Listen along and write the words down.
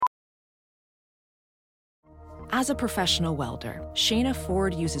As a professional welder, Shayna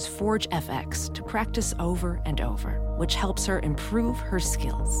Ford uses Forge FX to practice over and over, which helps her improve her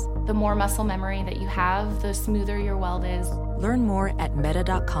skills. The more muscle memory that you have, the smoother your weld is. Learn more at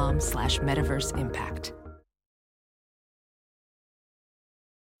meta.com/metaverseimpact.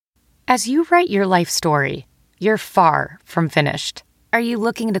 As you write your life story, you're far from finished. Are you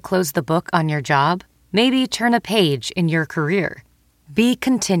looking to close the book on your job? Maybe turn a page in your career? Be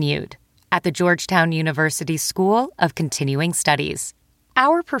continued at the Georgetown University School of Continuing Studies.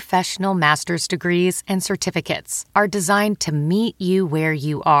 Our professional master's degrees and certificates are designed to meet you where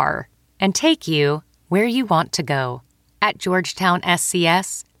you are and take you where you want to go. At Georgetown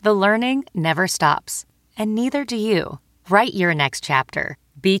SCS, the learning never stops, and neither do you. Write your next chapter.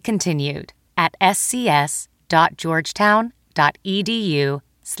 Be continued at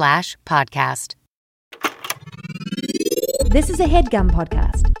scs.georgetown.edu/podcast. This is a HeadGum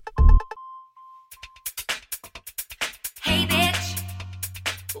podcast. Hey bitch,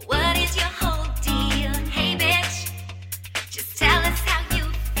 what is your whole deal? Hey bitch, just tell us how you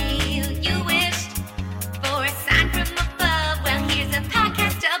feel. You wished for a sign from above. Well, here's a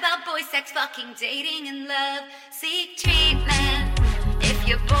podcast about boy sex, fucking, dating, and love. Seek treatment if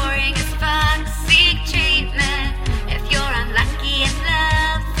you're boring as fuck. Seek treatment if you're unlucky in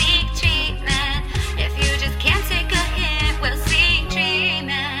love. Seek treatment if you just can't take a hint. Well, seek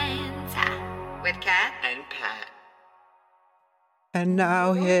treatment with Kat and Pat. And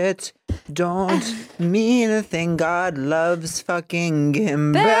now it don't mean a thing. God loves fucking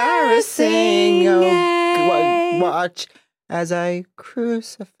embarrassing. Oh, watch as I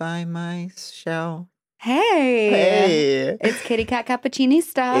crucify myself. Hey. It's Kitty Cat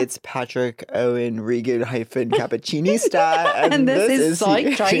Cappuccinista. It's Patrick Owen Regan Cappuccinista. And this is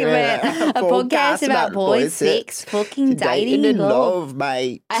Psych Treatment, a podcast about boys, sex, fucking dating, and love.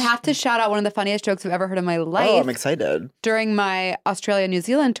 Mate. I have to shout out one of the funniest jokes I've ever heard in my life. Oh, I'm excited. During my Australia-New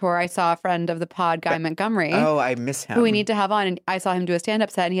Zealand tour, I saw a friend of the pod, Guy Montgomery. Oh, I miss him. Who we need to have on. And I saw him do a stand-up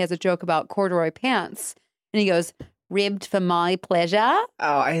set, and he has a joke about corduroy pants. And he goes, ribbed for my pleasure. Oh,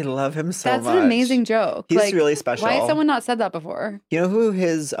 I love him so much. That's an amazing joke. He's really special. Why has someone not said that before? You know who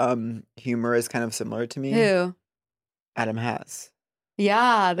his humor is kind of similar to me? Who? Adam Haas.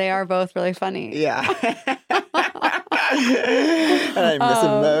 Yeah, they are both really funny. Yeah. And I miss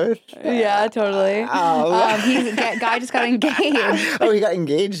them both. Yeah, totally. Oh. Guy just got engaged. Oh, he got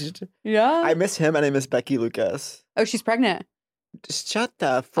engaged. Yeah. I miss him and I miss Becky Lucas. Oh, she's pregnant. Just shut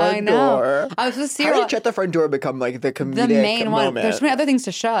the front door. I was supposed to see How did Shut the Front Door become like the comedic the main moment? one. There's so many other things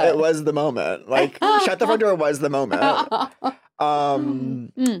to shut. It was the moment. Like Shut the Front Door was the moment.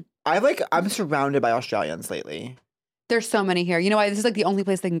 I'm surrounded by Australians lately. There's so many here. You know why? This is like the only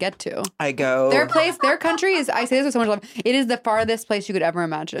place they can get to. I go. Their country is, I say this with so much love, it is the farthest place you could ever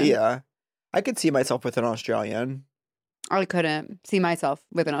imagine. Yeah. I could see myself with an Australian. I couldn't see myself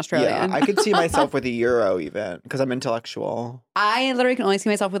with an Australian. Yeah, I could see myself with a Euro even because I'm intellectual. I literally can only see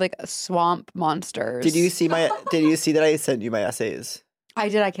myself with like swamp monsters. Did you see that I sent you my essays? I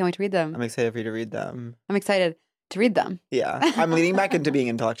did. I can't wait to read them. I'm excited for you to read them. I'm excited to read them. Yeah. I'm leaning back into being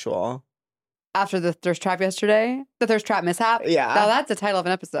intellectual. After the thirst trap yesterday? The thirst trap mishap? Yeah. Now that's the title of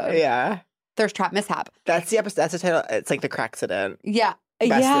an episode. Yeah. Thirst trap mishap. That's the episode. That's the title. It's like the crackcident. Yeah.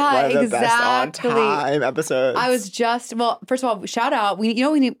 One of the best on time episodes. I was just, first of all, shout out.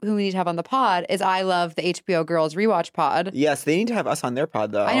 Who we need to have on the pod is I Love the HBO Girls Rewatch pod. Yes, they need to have us on their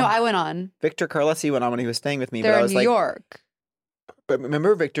pod though. I know, I went on. Victor Carlesi went on when he was staying with me. They're but I in was New York. But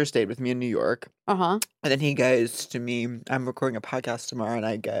remember Victor stayed with me in New York. Uh-huh. And then he goes to me, I'm recording a podcast tomorrow, and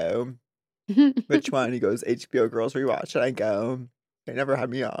I go, which one? He goes, HBO Girls Rewatch. And I go, they never had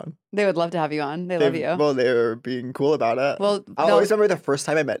me on. They would love to have you on. They love you. Well, they were being cool about it. Well, I always remember the first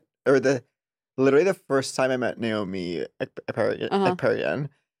time I met, literally the first time I met Naomi Ekperian.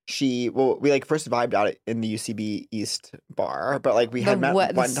 We like first vibed out in the UCB East bar, but like we had met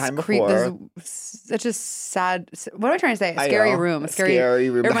one time before. Such a sad. What am I trying to say? A scary room. A scary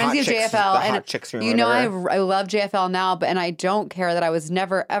room. It reminds me of JFL. The hot chicks room. You know, I love JFL now, and I don't care that I was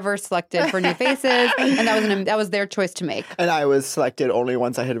never ever selected for New Faces, and that was their choice to make. And I was selected only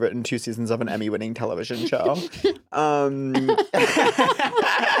once I had written 2 seasons of an Emmy-winning television show. So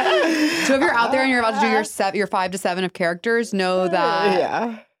if you're out there and you're about to do your 5 to 7 of characters, know that.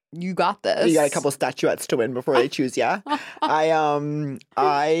 Yeah. You got this. You got a couple statuettes to win before they choose you. But I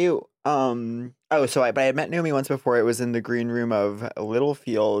had met Naomi once before. It was in the green room of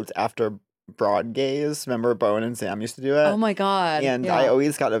Littlefield after Broad Gaze. Remember Bowen and Sam used to do it? Oh my God. And I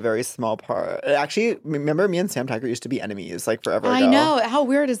always got a very small part. Actually, remember me and Sam Tiger used to be enemies like forever ago. I know. How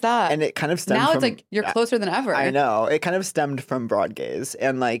weird is that? And it kind of stemmed now from... it's like you're closer than ever. I know. It kind of stemmed from Broad Gaze.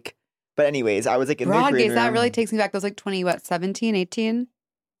 And like But anyways, I was like in the Broad green gaze, room. that really takes me back. That was like 17, 18?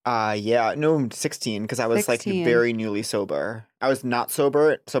 Yeah, no, 16, because I was 16. like very newly sober. I was not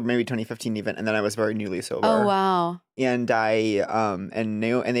sober, so maybe 2015 even, and then I was very newly sober. Oh, wow. And and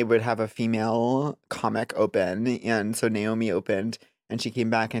they would have a female comic open, and so Naomi opened, and she came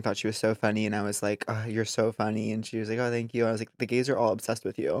back, and I thought she was so funny, and I was like, "Oh, you're so funny," and she was like, "Oh, thank you." And I was like, "The gays are all obsessed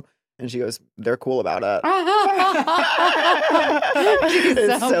with you," and she goes, "They're cool about it."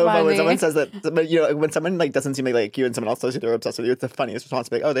 It's so fun when someone says that. But when someone like doesn't seem like you, and someone else tells you they're obsessed with you, it's the funniest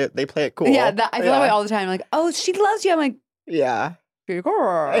response. Like, "Oh, they play it cool." Yeah, I feel that way all the time. Like, "Oh, she loves you." I'm like, "Yeah."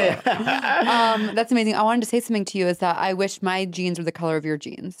 That's amazing. I wanted to say something to you is that I wish my jeans were the color of your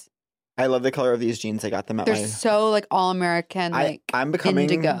jeans. I love the color of these jeans. I got them at They're so like all American, like I'm becoming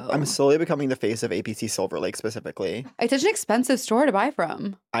indigo. I'm slowly becoming the face of APC Silver Lake specifically. It's such an expensive store to buy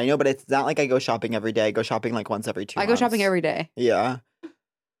from. I know, but it's not like I go shopping every day. I go shopping like once every 2 months. I go shopping every day. Yeah. I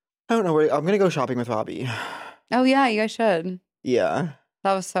don't know where I'm gonna go shopping with Robbie. Oh yeah, you guys should. Yeah.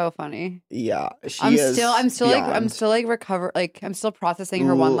 That was so funny. Yeah, I'm still processing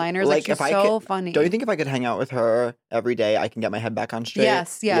her one-liners. Like she's so funny. Don't you think if I could hang out with her every day, I can get my head back on straight?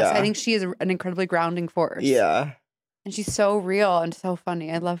 Yes. Yeah. I think she is an incredibly grounding force. Yeah. And she's so real and so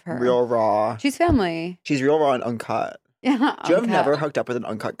funny. I love her. Real raw. She's family. She's real raw and uncut. Yeah. Do you have never hooked up with an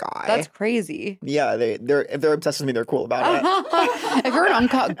uncut guy? That's crazy. Yeah, if they're obsessed with me, they're cool about it. If you're an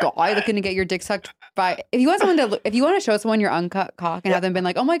uncut guy looking to get your dick sucked by, if you want to show someone your uncut cock and have them been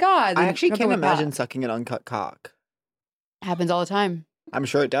like, oh my God. I actually can't imagine sucking an uncut cock. Happens all the time. I'm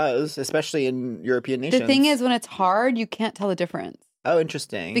sure it does, especially in European nations. The thing is, when it's hard, you can't tell the difference. Oh,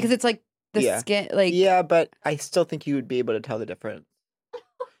 interesting. Because it's like the skin, like. Yeah, but I still think you would be able to tell the difference.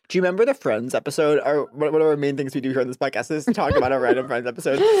 Do you remember the Friends episode? Or one of our main things we do here on this podcast is talk about our random Friends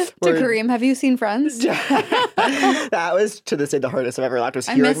episode. To Kareem, have you seen Friends? That was, to this day, the hardest I've ever laughed was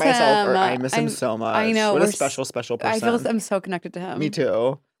hearing myself. I miss him so much. I know. What a special person. I'm so connected to him. Me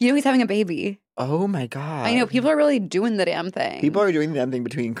too. He's having a baby. Oh my God. I know. People are really doing the damn thing. People are doing the damn thing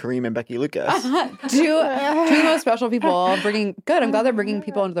between Kareem and Becky Lucas. Two of the most special people bringing. Good. I'm glad they're bringing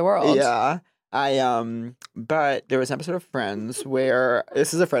people into the world. Yeah. But there was an episode of Friends where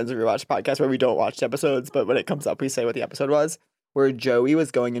this is a Friends Rewatch podcast where we don't watch the episodes, but when it comes up, we say what the episode was. Where Joey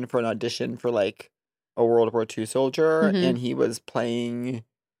was going in for an audition for like a World War II soldier, and he was playing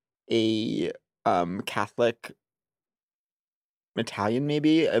a Catholic Italian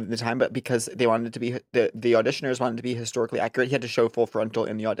maybe at the time, but because they wanted it to be the auditioners wanted it to be historically accurate, he had to show full frontal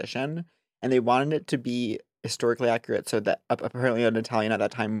in the audition, and they wanted it to be historically accurate so that apparently an Italian at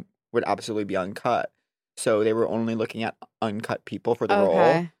that time would absolutely be uncut. So they were only looking at uncut people for the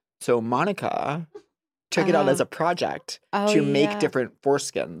role. So Monica took it out as a project to make different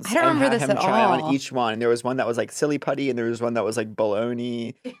foreskins. I don't remember this him at try all. on each one. There was one that was like silly putty, and there was one that was like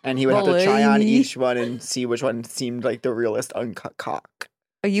bologna, and he would have to try on each one and see which one seemed like the realest uncut cock.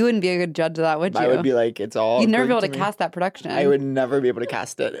 You wouldn't be a good judge of that, would you? I would be like, it's all. You'd never be able to me. cast that production. I would never be able to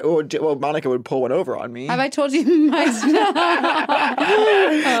cast it. Well, Monica would pull one over on me. Have I told you my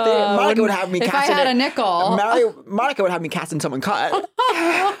Monica would have me if casting. I had a nickel. Monica would have me casting someone cut.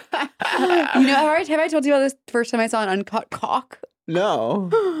 Have I told you about this first time I saw an uncut cock?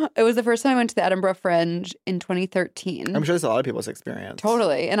 No. It was the first time I went to the Edinburgh Fringe in 2013. I'm sure it's a lot of people's experience.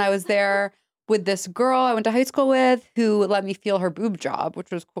 Totally. And I was there with this girl I went to high school with who let me feel her boob job,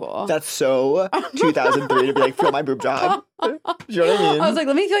 which was cool. That's so 2003 to be like, feel my boob job. Do you know what I mean? I was like,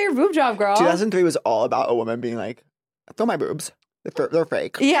 let me feel your boob job, girl. 2003 was all about a woman being like, feel my boobs. They're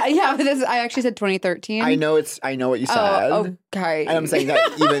fake. Yeah. But I actually said 2013. I know what you said. Oh, okay. And I'm saying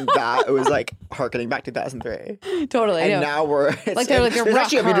that even that, it was like harkening back to 2003. Totally. And now there's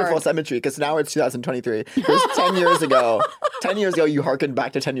actually a beautiful symmetry because now it's 2023. Because 10 years ago, you harkened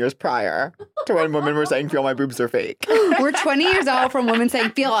back to 10 years prior to when women were saying, feel my boobs are fake. We're 20 years out from women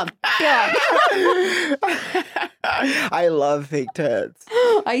saying, feel them. I love fake tits.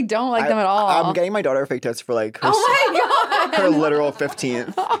 I don't like them at all. I'm getting my daughter fake tits for like her, her literal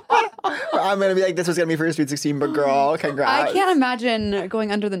 15th. I'm going to be like, this was going to be for your sweet 16, but girl, congrats. I can't imagine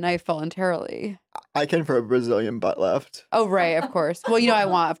going under the knife voluntarily. I can for a Brazilian butt lift. Oh, right, of course. Well, I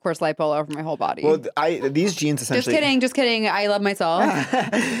want, of course, lipo all over my whole body. Well, these jeans essentially... Just kidding. I love myself.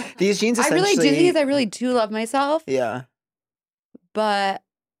 These jeans essentially... I really do love myself. Yeah. But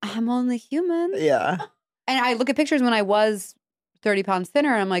I'm only human. Yeah. And I look at pictures when I was 30 pounds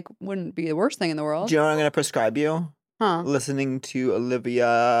thinner, and I'm like, wouldn't be the worst thing in the world. Do you know what I'm going to prescribe you? Huh? Listening to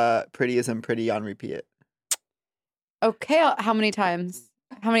Olivia Pretty Isn't Pretty on repeat. Okay, how many times?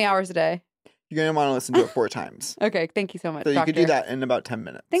 How many hours a day? You're going to want to listen to it 4 times. Okay, thank you so much, So you doctor. could do that in about 10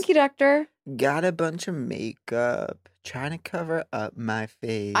 minutes. Thank you, doctor. Got a bunch of makeup, trying to cover up my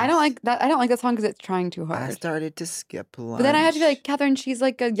face. I don't like that song because it's trying too hard. I started to skip lunch. But then I had to be like, Catherine, she's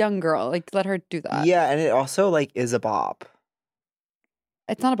like a young girl. Like, let her do that. Yeah, and it also like is a bop.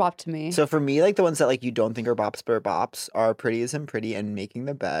 It's not a bop to me. So for me, like the ones that like you don't think are bops but are bops are Pretty Isn't Pretty and Making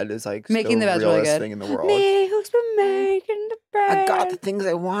the Bed is like Making the Bed's realest really good. thing in the world. Me who's been making the bed. I got the things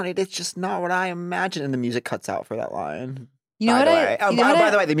I wanted. It's just not what I imagined. And the music cuts out for that line. You know by what the I? way. You know what by I-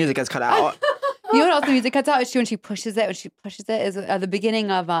 the way, the music has cut out. You know what else the music cuts out? It's when she pushes it. When she pushes it is at the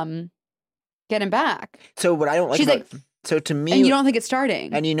beginning of Getting Back. So what I don't like She's about, like, so to me, and you don't think it's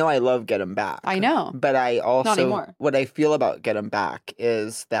starting. and you know I love Get 'Em Back. I know. But I also anymore. what I feel about Get 'Em Back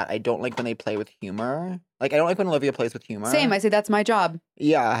is that I don't like when they play with humor. Like I don't like when Olivia plays with humor. Same. I say that's my job.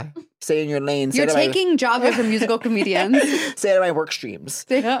 Yeah. Stay in your lane. You're taking jobs away from musical comedians. Stay out of my work streams.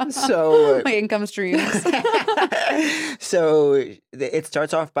 Yeah. So My income streams. so it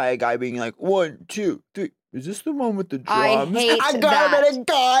starts off by a guy being like, 1, 2, 3. Is this the one with the I drums? hate I got that. him at a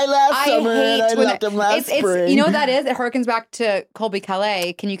guy last summer and I when left him last spring. You know what that is? It harkens back to Colby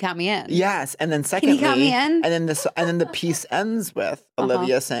Calais. Can you count me in? Yes, and then Can secondly, you count me in? and then the piece ends with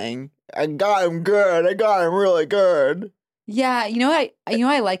Olivia saying, "I got him good. I got him really good." Yeah,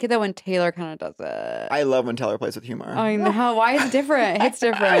 I like it though when Taylor kind of does it. I love when Taylor plays with humor. I know. Why is it different? It hits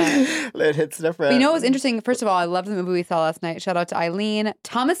different. It hits different. But you know what was interesting? First of all, I love the movie we saw last night. Shout out to Eileen.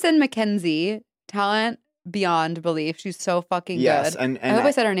 Thomasin McKenzie, talent beyond belief. She's so fucking yes, good. and I hope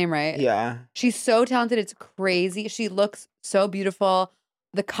I said her name right. Yeah. She's so talented. It's crazy. She looks so beautiful.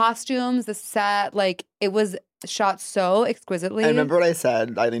 The costumes, the set, like it was shot so exquisitely. I remember what I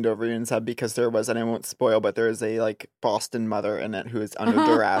said. I leaned over you and said, because there was, and I won't spoil, but there is a like Boston mother in it who is under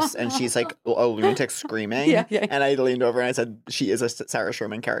duress and she's like a lunatic screaming. Yeah. And I leaned over and I said, she is a Sarah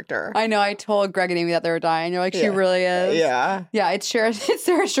Sherman character. I know. I told Greg and Amy that they were dying. You're like, she Yeah. really is. Yeah. Yeah, it's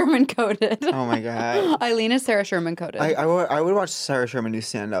Sarah Sherman coded. Oh my God. Eileen is Sarah Sherman coded. I would watch Sarah Sherman do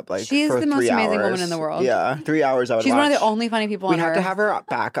stand up like She's for the most 3 amazing hours. woman in the world. Yeah, 3 hours I would She's watch. one of the only funny people We on have to earth. have her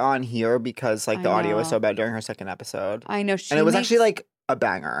back on here because like the I audio was know. so bad during her second episode. I know. And it was actually like a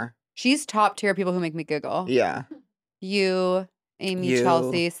banger. She's top tier people who make me giggle. Yeah. You, Amy, You.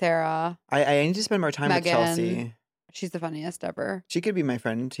 Chelsea, Sarah. I need to spend more time Megan. with Chelsea. She's the funniest ever. She could be my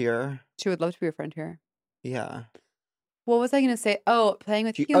friend here. She would love to be your friend here. Yeah. What was I going to say? Oh, playing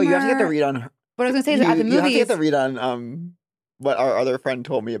with humor. Oh, you have to get the read on her. What I was going to say is at the You have to movies. get the read on what our other friend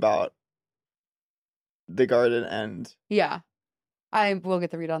told me about the garden end. Yeah. I will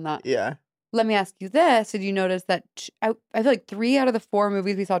get the read on that. Yeah. Let me ask you this. Did you notice that I feel like 3 out of the 4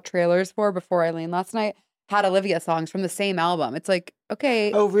 movies we saw trailers for before Eileen last night had Olivia songs from the same album? It's like,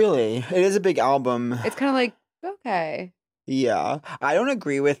 okay. Oh, really? It is a big album. It's kind of like, okay. Yeah. I don't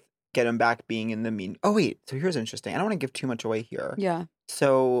agree with Get 'Em Back being in the mean. Oh, wait. So here's interesting. I don't want to give too much away here. Yeah.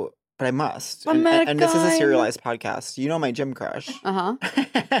 So, but I must. I met a And this is a guy. serialized podcast. You know my gym crush. Uh-huh.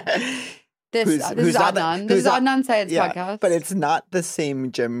 This Who's is not the- Adnan. This who's is not- Adnan Syed's Yeah, podcast. but it's not the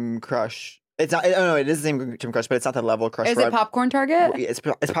same gym crush. It's not. Oh no, it is the same gym crush, but it's not the level of crush. Is where it Popcorn Target? It's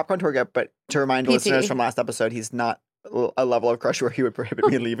Popcorn Target, but to remind PT. listeners from last episode, he's not a level of crush where he would prohibit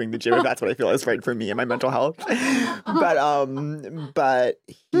me leaving the gym if that's what I feel is right for me and my mental health. But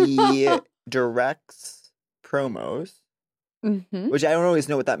he directs promos, Mm-hmm. which I don't always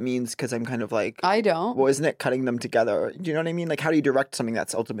know what that means because I'm kind of like, I don't. well, isn't it cutting them together? Do you know what I mean? Like, how do you direct something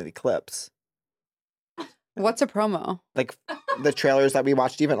that's ultimately clips? What's a promo? Like the trailers that we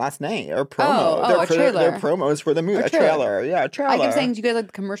watched even last night, or promo. Oh, a trailer. They're promos for the movie. A A trailer. trailer. Yeah, a trailer. I keep saying you guys like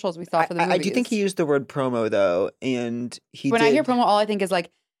the commercials we saw for the movies. I do think he used the word promo though, and When I hear promo, all I think is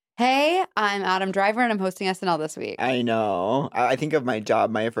like, hey, I'm Adam Driver and I'm hosting SNL this week. I know. I think of my job,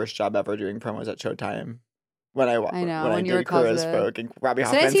 my first job ever doing promos at Showtime. When I know, when I when you were did Queer as closeted. Folk, and Robbie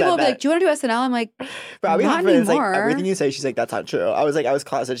Sometimes Hoffman people will said be like, that. do you want to do SNL? I'm like, Robbie not Hoffman is like, anymore. everything you say, she's like, that's not true. I was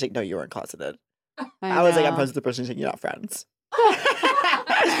closeted. She's like, no, you weren't closeted. I was like, I'm friends with the person. She's like, you're not friends.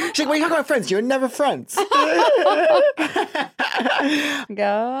 She's like, what are you talking about friends? You're never friends.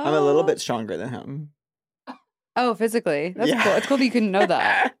 Go. I'm a little bit stronger than him. Oh, physically. That's Yeah. cool. It's cool that you can know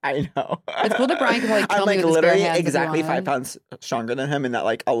that. I know. It's cool that Brian can probably kill I'm me like with his bare literally hands if he exactly wanted. 5 pounds stronger than him, and that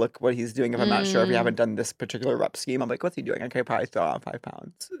like I'll look what he's doing if I'm not sure if we Mm. haven't done this particular rep scheme. I'm like, what's he doing? I could probably throw on 5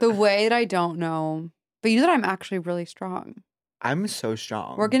 pounds. The way that I don't know, but you know that I'm actually really strong. I'm so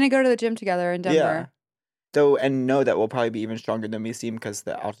strong. We're going to go to the gym together in Denver. Yeah. So and know that we'll probably be even stronger than we seem because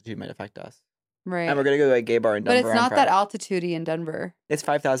the altitude might affect us. Right. And we're gonna go to a gay bar in But Denver. it's on not that Friday. altitude-y in Denver. It's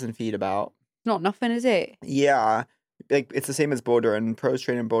 5,000 feet about. No, nothing is it? Yeah. like it's the same as Boulder, and pros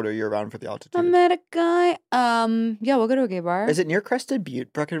train in Boulder year round for the altitude. I met a guy. Yeah, we'll go to a gay bar. Is it near Crested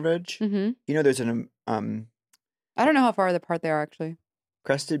Butte, Breckenridge? Mm-hmm. You know, there's I don't know how far apart they are actually.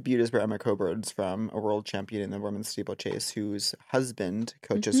 Crested Butte is where Emma Coburn's from, a world champion in the women's steeplechase, whose husband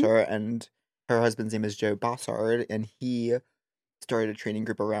coaches her, and her husband's name is Joe Bossard, and he started a training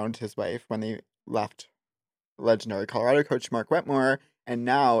group around his wife when they left legendary Colorado coach Mark Wetmore, and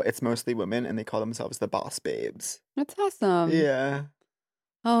now it's mostly women, and they call themselves the Boss Babes. That's awesome. Yeah.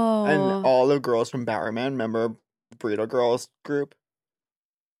 Oh. And all the girls from Bowerman, remember Burrito Girls group?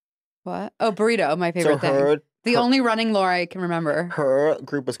 What? Oh, Burrito, my favorite thing. The only running lore I can remember. Her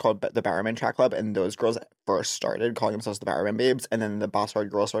group was called the Bowerman Track Club, and those girls first started calling themselves the Bowerman Babes, and then the Bossard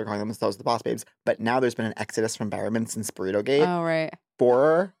girls started calling themselves the Boss Babes. But now there's been an exodus from Bowerman since Burrito Gate. Oh, right.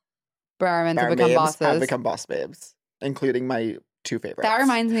 4 Bowermans have become bosses. Have become Boss Babes, including my 2 favorites. That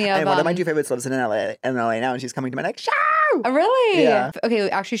reminds me of... And one of my 2 favorites lives in LA now, and she's coming to my next show! Oh, really? Yeah. Okay,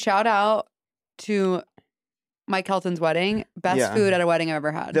 actually, shout out to Mike Kelton's wedding. Best food at a wedding I've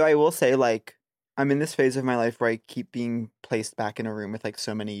ever had. Though I will say, like, I'm in this phase of my life where I keep being placed back in a room with, like,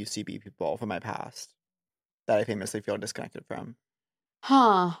 so many UCB people from my past that I famously feel disconnected from.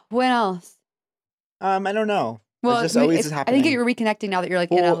 Huh. When else? I don't know. Well, it's just always happening. I think you're reconnecting now that you're,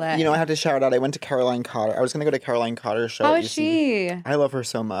 like, in LA. You know, I have to shout out. I went to Caroline Cotter. I was going to go to Caroline Cotter's show. How is she? I love her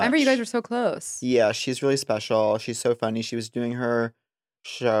so much. I remember you guys were so close. Yeah, she's really special. She's so funny. She was doing her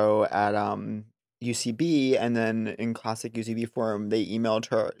show at UCB, and then in classic UCB form, they emailed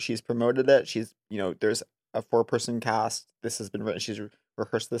her. She's promoted it. She's, there's a 4-person cast. This has been written. She's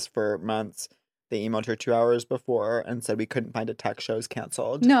rehearsed this for months. They emailed her 2 hours before and said we couldn't find a tech, show's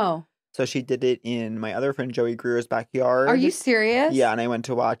canceled. No. So she did it in my other friend Joey Greer's backyard. Are you serious? Yeah, and I went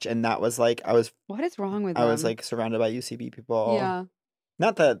to watch, and that was like What is wrong with I was like surrounded by UCB people. Yeah.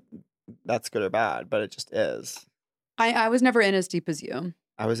 Not that that's good or bad, but it just is. I was never in as deep as you.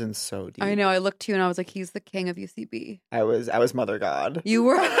 I was in so deep. I know. I looked to you and I was like, he's the king of UCB. I was Mother God. You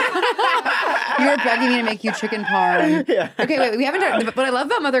were. You were begging me to make you chicken parm. Yeah. Okay, wait. We haven't done. What I love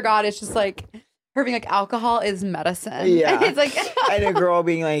about Mother God is just like her being like, alcohol is medicine. Yeah. And it's like, and a girl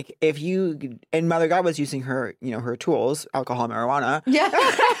being like, and Mother God was using her, her tools, alcohol, marijuana. Yeah.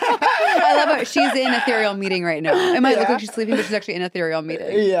 I love it. She's in ethereal meeting right now. It might look like she's sleeping, but she's actually in ethereal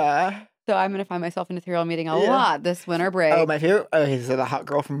meeting. Yeah. So I'm going to find myself in ethereal meeting a lot this winter break. Oh, my favorite. Okay, so the hot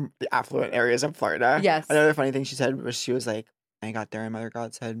girl from the affluent areas of Florida. Yes. Another funny thing she said was she was like, I got there and Mother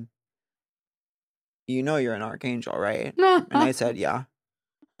God said, you know you're an archangel, right? And I said, yeah,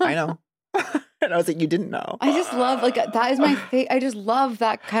 I know. And I was like, you didn't know. I just love, like, that is my I just love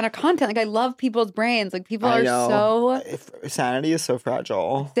that kind of content. Like, I love people's brains. Like, people are so... Sanity is so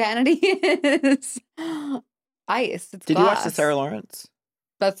fragile. Sanity is ice. It's Did glass. you watch the Sarah Lawrence?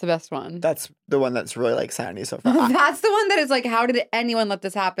 That's the best one. That's the one that's really like Sanity is so fragile. That's the one that is like, how did anyone let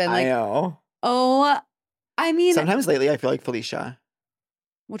this happen? Like, I know. Oh, I mean... Sometimes lately I feel like Felicia.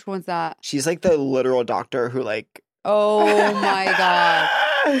 Which one's that? She's like the literal doctor who like... Oh my God.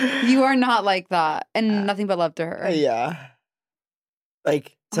 You are not like that. And nothing but love to her. Yeah.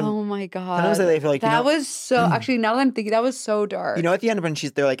 Like... oh my God. Sometimes I feel like... That was so... Actually, now that I'm thinking, that was so dark. You know, at the end when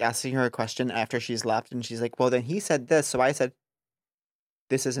they're like asking her a question after she's left and she's like, well, then he said this. So I said,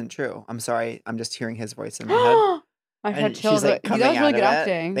 this isn't true. I'm sorry. I'm just hearing his voice in my head. I've had chills. She's like, that was really good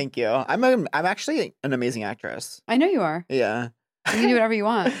acting. Thank you. I'm actually an amazing actress. I know you are. Yeah. You can do whatever you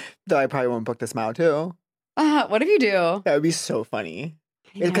want. Though I probably won't book this Mao too. What if you do? That would be so funny.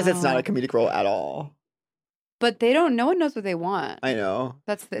 Because it's not a comedic role at all. But no one knows what they want. I know.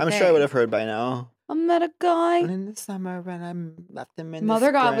 That's the I'm thing. sure I would have heard by now. I met a guy. And in the summer when I left him in Mother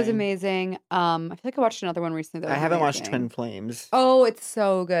the God was spring. amazing. I feel like I watched another one recently. That I was haven't amazing. watched Twin Flames. Oh, it's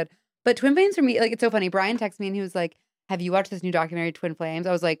so good. But Twin Flames for me, like, it's so funny. Brian texted me and he was like, have you watched this new documentary, Twin Flames?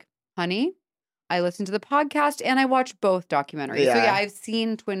 I was like, honey, I listened to the podcast and I watched both documentaries. Yeah. So yeah, I've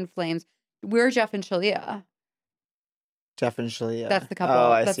seen Twin Flames. We're Jeff and Shalia. Jeff and Shalia. That's the couple. Oh,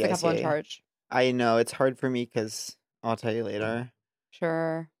 That's the couple in charge. I know. It's hard for me because I'll tell you later.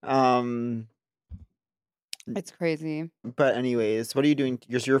 Sure. It's crazy. But anyways, what are you doing?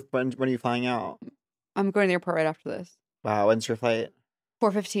 When are you flying out? I'm going to the airport right after this. Wow, when's your flight?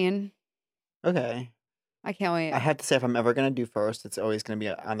 4:15. Okay. I can't wait. I have to say, if I'm ever going to do first, it's always going to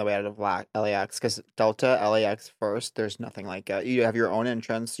be on the way out of LAX because Delta, LAX first, there's nothing like it. You have your own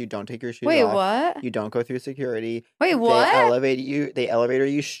entrance. You don't take your shoes Wait, off. what? You don't go through security. Wait, what? They elevator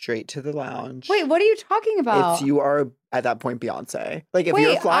you straight to the lounge. Wait, what are you talking about? You are at that point Beyonce. Like if Wait,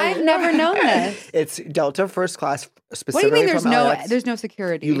 you're flying, I've never known this. It's Delta first class What do specifically you mean from LAX. there's no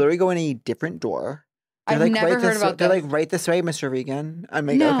security? You literally go in a different door. They're I've like, never heard about They're this. like, right this way, Mr. Regan. I'm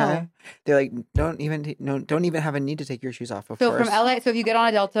like, No. okay. They're like, don't even have a need to take your shoes off. Of So course. from LA, so if you get on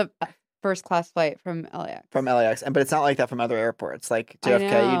a Delta first class flight from LAX. From LAX, but it's not like that from other airports. Like I JFK,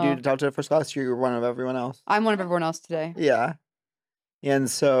 you know. do Delta first class. You're one of everyone else. I'm one of everyone else today. Yeah. And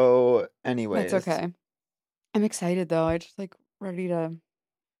so, anyways, That's okay. I'm excited though. I just like ready to.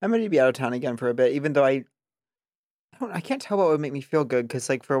 I'm ready to be out of town again for a bit, even though I can't tell what would make me feel good, because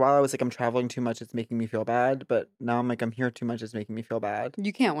like for a while I was like, I'm traveling too much, it's making me feel bad, but now I'm like, I'm here too much, it's making me feel bad.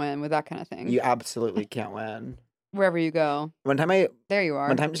 You can't win with that kind of thing. You absolutely can't win. Wherever you go. There you are.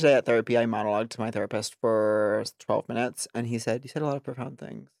 One time today at therapy, I monologued to my therapist for 12 minutes, and he said, "You said a lot of profound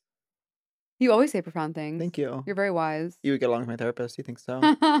things." You always say profound things. Thank you. You're very wise. You would get along with my therapist? You think so?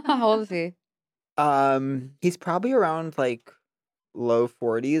 How old is he? He's probably around like low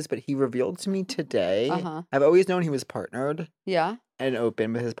 40s, but he revealed to me today. I've always known he was partnered. Yeah. And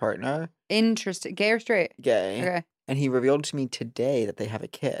open with his partner. Interesting. Gay or straight? Gay. Okay. And he revealed to me today that they have a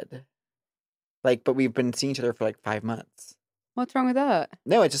kid. Like, but we've been seeing each other for like 5 months. What's wrong with that?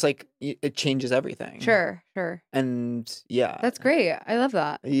 No, it's just like, it changes everything. Sure. And yeah. That's great. I love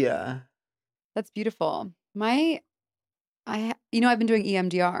that. Yeah. That's beautiful. I've been doing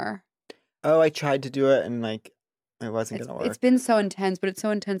EMDR. Oh, I tried to do it and like, it wasn't going to work. It's been so intense, but it's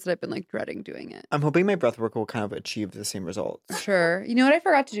so intense that I've been like dreading doing it. I'm hoping my breath work will kind of achieve the same results. Sure. You know what I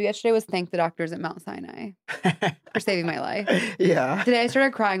forgot to do yesterday was thank the doctors at Mount Sinai for saving my life. Yeah. Today I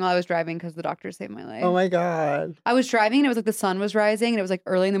started crying while I was driving because the doctors saved my life. Oh my God. I was driving and it was like the sun was rising and it was like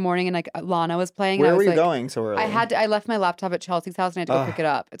early in the morning and like Lana was playing. Where and I were was you like, going so early? I left my laptop at Chelsea's house and I had to go pick it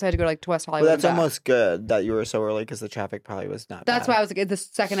up. So I had to go to West Hollywood. Well, that's almost good that you were so early because the traffic probably was not That's bad. why I was like, the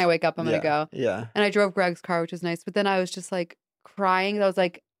second I wake up, I'm going to go. Yeah. And I drove Greg's car, which was nice. But then I was just like crying. I was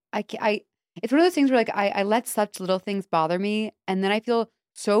like, it's one of those things where like I let such little things bother me. And then I feel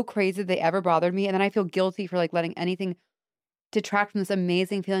so crazy that they ever bothered me. And then I feel guilty for like letting anything detract from this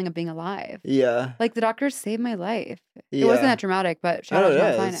amazing feeling of being alive. Yeah. Like the doctors saved my life. Yeah. It wasn't that dramatic, but shout out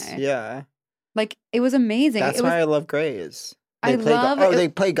to Mount Sinai. Yeah. Like it was amazing. That's why I love Grays. They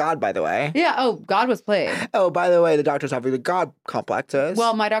play God, by the way. Yeah. Oh, God was played. Oh, by the way, the doctors have the God complexes.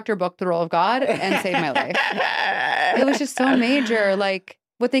 Well, my doctor booked the role of God and saved my life. It was just so major, like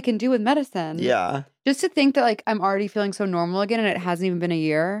what they can do with medicine. Yeah. Just to think that like I'm already feeling so normal again and it hasn't even been a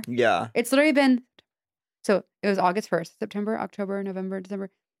year. Yeah. It's literally been, so it was August 1st, September, October, November, December.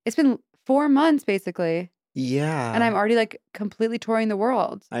 It's been 4 months basically. Yeah. And I'm already like completely touring the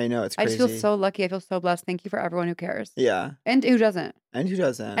world. I know, it's crazy. I just feel so lucky. I feel so blessed. Thank you for everyone who cares. Yeah. And who doesn't. And who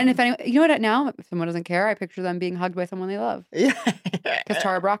doesn't. And if anyone, you know what, now, if someone doesn't care, I picture them being hugged by someone they love. Yeah. Because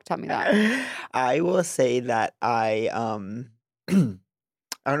Tara Brock taught me that. I will say that I don't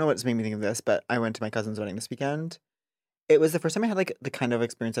know what's made me think of this, but I went to my cousin's wedding this weekend. It was the first time I had like the kind of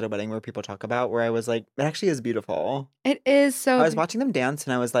experience at a wedding where people talk about, where I was like, it actually is beautiful. It is so. I was watching them dance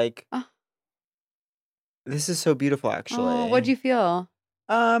and I was like, this is so beautiful, actually. Oh, what'd you feel?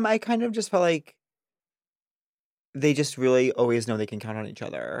 I kind of just felt like they just really always know they can count on each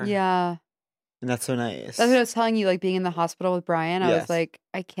other. Yeah. And that's so nice. That's what I was telling you, like being in the hospital with Brian. I Yes. was like,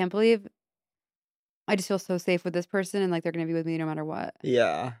 I can't believe I just feel so safe with this person and like they're going to be with me no matter what.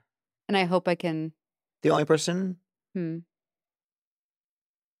 Yeah. And I hope I can. The only person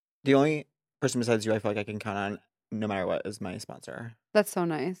besides you I feel like I can count on no matter what is my sponsor. That's so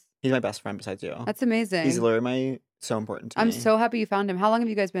nice. He's my best friend besides you. That's amazing. He's literally so important to me. I'm so happy you found him. How long have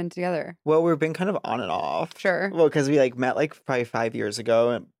you guys been together? Well, we've been kind of on and off. Sure. Well, because we like met like probably 5 years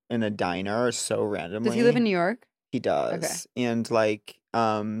ago in a diner so randomly. Does he live in New York? He does. Okay. And like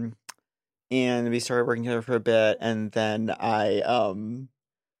and we started working together for a bit, and then I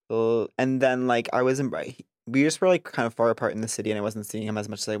we just were like kind of far apart in the city, and I wasn't seeing him as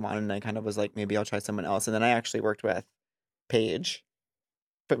much as I wanted, and I kind of was like, maybe I'll try someone else. And then I actually worked with Paige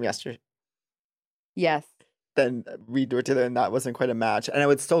from yesterday. Yes. Then we do it together, and that wasn't quite a match. And I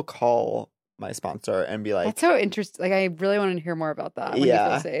would still call my sponsor and be like, that's so interesting. Like, I really want to hear more about that. When you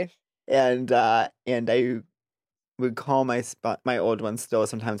feel safe. And I would call my old one still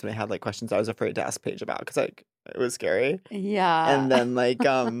sometimes when I had like questions I was afraid to ask Paige about, because like it was scary. Yeah. And then like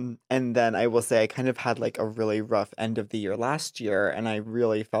and then I will say I kind of had like a really rough end of the year last year, and I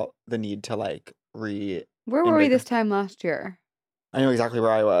really felt the need to like Where were we this time last year? I know exactly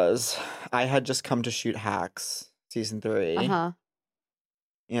where I was. I had just come to shoot Hacks season 3. Uh-huh.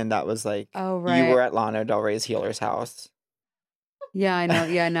 And that was like, oh, right. You were at Lana Del Rey's healer's house. Yeah, I know.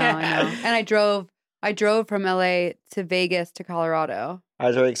 Yeah, I know. And I drove from LA to Vegas to Colorado. I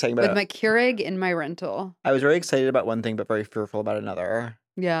was very excited about with my Keurig in my rental. I was very excited about one thing, but very fearful about another.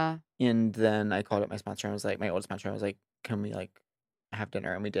 Yeah. And then I called up my sponsor and I was like, my old sponsor, I was like, can we like have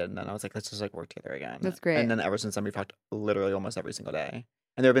dinner, and we did. And then I was like, let's just like work together again. That's great. And then ever since then, we've talked literally almost every single day.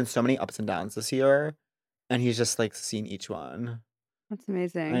 And there have been so many ups and downs this year, and he's just like seen each one. That's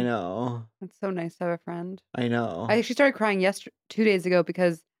amazing. I know. It's so nice to have a friend. I know. I actually started crying 2 days ago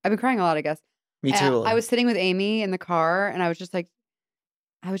because I've been crying a lot, I guess. Me too. I was sitting with Amy in the car, and I was just like,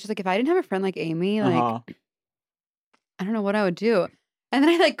 if I didn't have a friend like Amy, like, I don't know what I would do. And then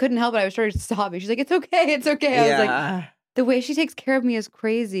I like couldn't help it. I was starting sobbing. She's like, it's okay. It's okay. I was like, the way she takes care of me is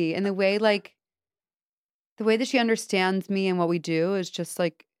crazy. And the way that she understands me and what we do is just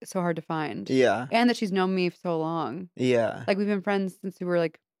like so hard to find. Yeah. And that she's known me for so long. Yeah. Like we've been friends since we were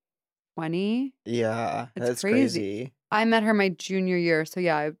like 20. Yeah. It's that's crazy. I met her my junior year. So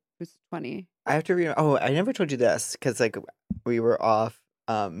yeah, I was 20. I have to read. Oh, I never told you this because like we were off.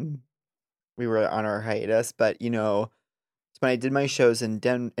 We were on our hiatus, but you know, when I did my shows in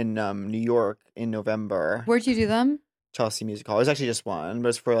New York in November. Where'd you do them? Chelsea Music Hall. It was actually just one, but it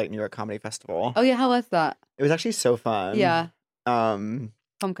was for like New York Comedy Festival. Oh yeah, how was that? It was actually so fun. Yeah.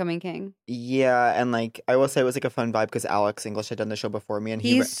 Homecoming King. Yeah, and like I will say it was like a fun vibe because Alex English had done the show before me, and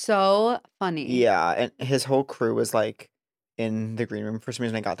he's so funny. Yeah, and his whole crew was like in the green room for some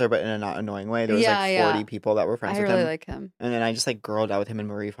reason. I got there, but in a not annoying way. There was like 40 people that were friends with him. I really like him. And then I just like girled out with him and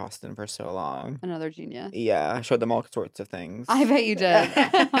Marie Faustin for so long. Another genius. Yeah, I showed them all sorts of things. I bet you did.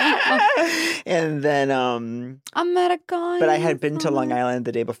 And then American. But I had been to Long Island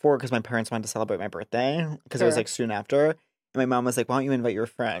the day before because my parents wanted to celebrate my birthday because it was like soon after. And my mom was like, "Why don't you invite your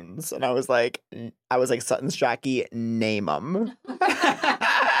friends?" And I was like, Sutton Strachey, name them.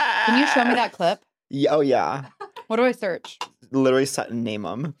 Can you show me that clip? Yeah, oh yeah. What do I search? Literally Sutton, name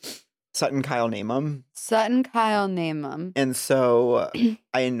them. Sutton, Kyle, name them. Sutton, Kyle, name them. And so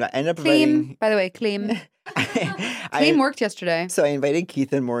I ended up inviting... By the way, Clean. Clean worked yesterday. So I invited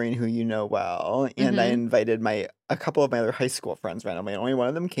Keith and Maureen, who you know well, and I invited a couple of my other high school friends randomly. Only one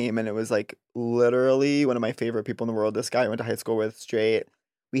of them came, and it was like literally one of my favorite people in the world. This guy I went to high school with straight.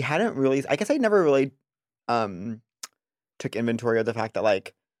 We hadn't really... I guess I never really took inventory of the fact that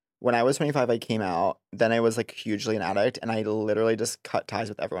like when I was 25, I came out. Then I was like hugely an addict, and I literally just cut ties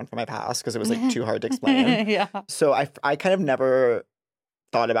with everyone from my past because it was like too hard to explain. Yeah. So I kind of never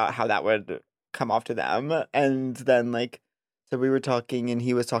thought about how that would come off to them. And then like, so we were talking, and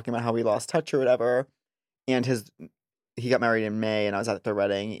he was talking about how we lost touch or whatever. And he got married in May, and I was at their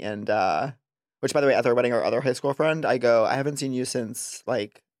wedding. And which, by the way, at their wedding, our other high school friend, I go, I haven't seen you since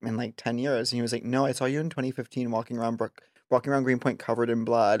like in like 10 years. And he was like, no, I saw you in 2015 walking around Greenpoint covered in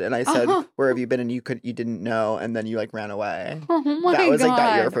blood. And I said, where have you been? And you didn't know. And then you like ran away. Oh my That was God. like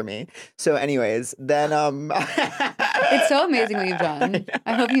that year for me. So anyways, then it's so amazing what you've done.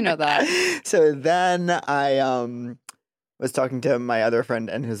 I hope you know that. So then I was talking to my other friend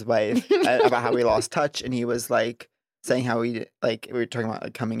and his wife about how we lost touch. And he was like saying how we were talking about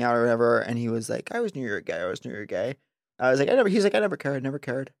like coming out or whatever. And he was like, I always knew you were gay. I always knew you were gay. I was like, he's like, I never cared.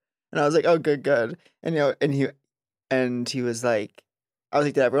 And I was like, oh, good. And you know, and he was like, I was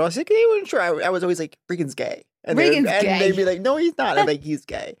like, did everyone else? He's like, they weren't sure. I was always like, Regan's gay. And they'd be like, no, he's not. I'm like, he's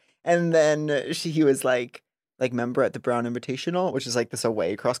gay. And then he was like, member at the Brown Invitational, which is like this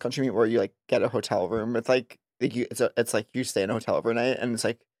away cross country meet where you like get a hotel room. It's like it's like you stay in a hotel overnight, and it's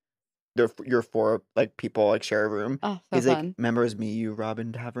like you're four like people like share a room. Oh, so he's fun. like, members, me, you,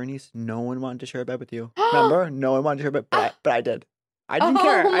 Robin, Tavernies. No one wanted to share a bed with you. Remember? No one wanted to share a bed, but I did. I didn't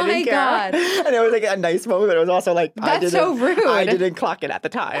care. I didn't care. God. And it was like a nice moment, but it was also like that's so rude. I didn't clock it at the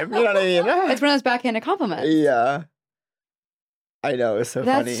time. You know what I mean? It's one of those backhanded compliments. Yeah. I know. It's so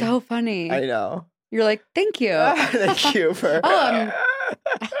funny. That's so funny. I know. You're like, thank you. Thank you for.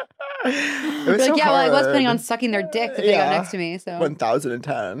 It was so yeah, well, I was planning on sucking their dicks if they got next to me. So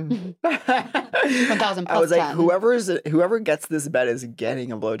 1010. 1000 plus I was like, 10. whoever gets this bed is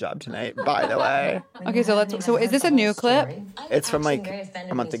getting a blowjob tonight. By the way. Okay, so is this a new clip? It's from like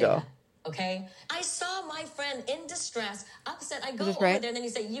a month ago. Okay, I saw my friend in distress, upset. I go over right? there, and then you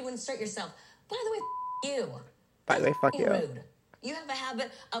say, "You insert yourself." By the way, you. By the way, fuck you. Rude. You have a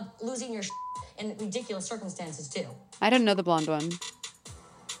habit of losing your in ridiculous circumstances too. I didn't know the blonde one.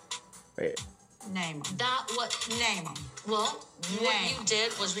 Wait. Name them. Name them. Well, what you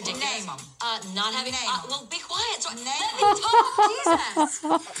did was ridiculous. Name them. Not having. Well, be quiet. So let me talk.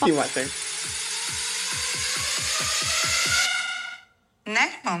 Jesus. You want things?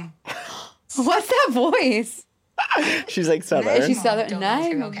 Name them. What's that voice? She's like Southern. She's Southern. Don't know if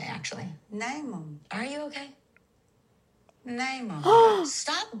Name you're okay, actually. Name them. Are you okay? Name them.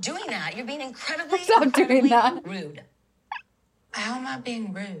 Stop doing that. You're being incredibly rude. How am I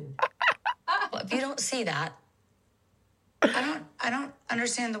being rude? Well, if you don't see that, I don't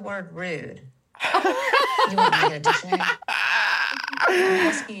understand the word rude. you want me to get a dictionary? I'm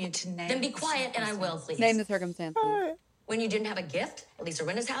asking you to name. Then be quiet and I will, please. Name the circumstances. When you didn't have a gift at Lisa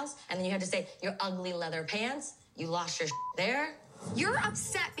Rinna's house, and then you had to say your ugly leather pants, you lost your there. You're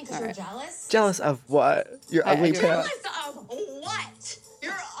upset because you're jealous? Jealous of what? Your ugly pants. Jealous of what?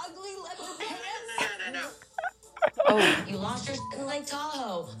 Your ugly leather pants? No. Oh, you lost your in Lake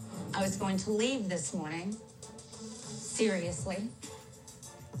Tahoe. I was going to leave this morning. Seriously.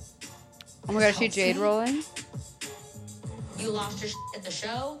 Oh my gosh, she jade rolling? You lost your at the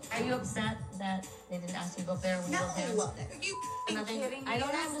show. Are you upset that they didn't ask you to go up there when you were hands? You Nothing. kidding me? I don't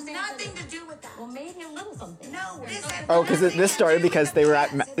It has understand. nothing to do with that. Well, maybe a little something. No, this has Oh, because nothing this to started do because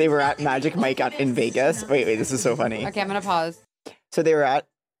with they were at Magic Mike out in Vegas. Wait, this is so funny. Okay, I'm going to pause. So they were at.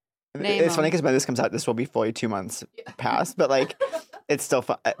 Name It's funny them. because when this comes out, this will be fully 2 months past. But like, it's still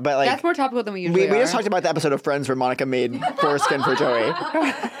fun. But like, That's more topical than we usually we are. just talked about the episode of Friends where Monica made foreskin for Joey.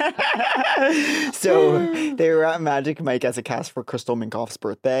 So they were at Magic Mike as a cast for Crystal Minkoff's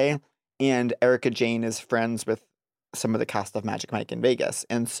birthday, and Erica Jane is friends with some of the cast of Magic Mike in Vegas,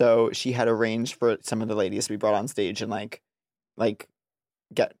 and so she had arranged for some of the ladies to be brought on stage and like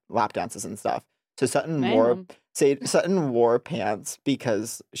get lap dances and stuff. So Sutton wore pants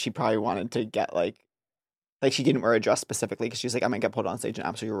because she probably wanted to get like she didn't wear a dress specifically because she was like, I might get pulled on stage and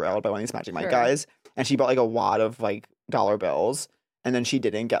absolutely railed by one of these Magic Mike guys. And she bought like a wad of like dollar bills, and then she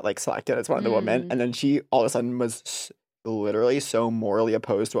didn't get like selected as one of the women. And then she all of a sudden was literally so morally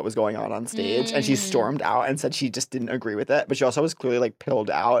opposed to what was going on stage, and she stormed out and said she just didn't agree with it. But she also was clearly like pilled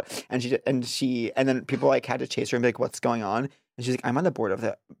out, and then people like had to chase her and be like, what's going on? And she's like, I'm on the board of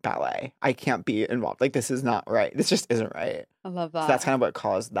the ballet. I can't be involved. Like, this is not right. This just isn't right. I love that. So that's kind of what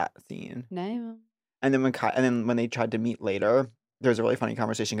caused that scene. Name. And then when they tried to meet later, there was a really funny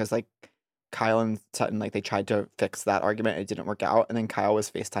conversation because like Kyle and Sutton, like they tried to fix that argument. It didn't work out. And then Kyle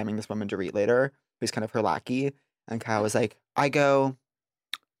was FaceTiming this woman Dorit later, who's kind of her lackey. And Kyle was like, I go,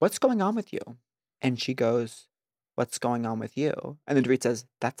 what's going on with you? And she goes, what's going on with you? And then Dorit says,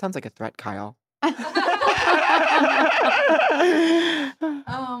 that sounds like a threat, Kyle.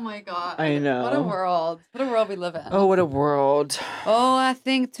 Oh my God. I know. What a world. What a world we live in. Oh, what a world. Oh, I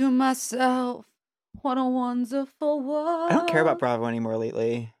think to myself, what a wonderful world. I don't care about Bravo anymore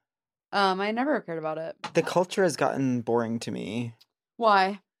lately. I never cared about it. The culture has gotten boring to me.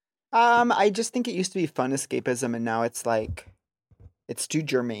 Why? I just think it used to be fun escapism, and now it's like it's too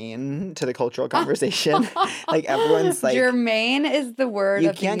germane to the cultural conversation. Like everyone's like germane is the word. You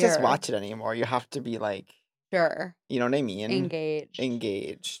of the can't just year. watch it anymore. You have to be like Sure. You know what I mean?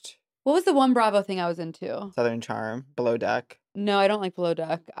 Engaged. What was the one Bravo thing I was into? Southern Charm, Below Deck. No, I don't like Below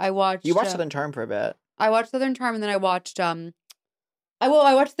Deck. I watched. You watched Southern Charm for a bit. I watched Southern Charm, and then I watched I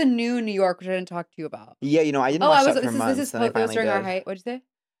watched the new New York, which I didn't talk to you about. Yeah, you know, I didn't watch that for this months. is Then I finally during did. our hiatus. What'd you say?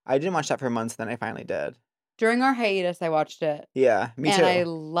 I didn't watch that for months. Then I finally did. During our hiatus, I watched it. Yeah, me too. And I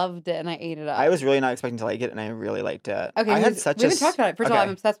loved it, and I ate it up. I was really not expecting to like it, and I really liked it. Okay, I had we such haven't talked about it. First of all, okay.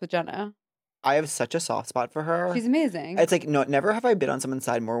 I'm obsessed with Jenna. I have such a soft spot for her. She's amazing. It's like never have I been on someone's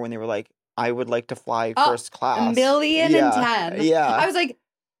side more when they were like, I would like to fly first class. 1,000,010. Yeah. I was like,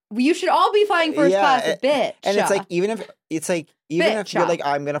 you should all be flying first class, bitch. And it's like even if you're like,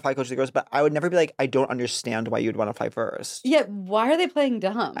 I'm gonna fly Coach the Girls, but I would never be like, I don't understand why you'd want to fly first. Yeah, why are they playing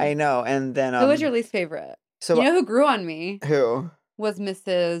dumb? I know. And then who was your least favorite? So you know who grew on me? Who? Was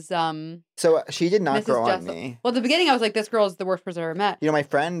Mrs. So she did not Mrs. grow on Jessel. me. Well, at the beginning, I was like, this girl is the worst person I ever met. You know, my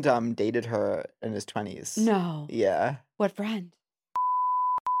friend dated her in his 20s. No. Yeah. What friend?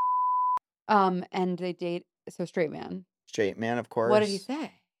 And they date straight man. Straight man, of course. What did he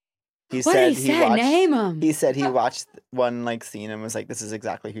say? He what said did he say? watched, Name him. He said he watched one like scene and was like, "This is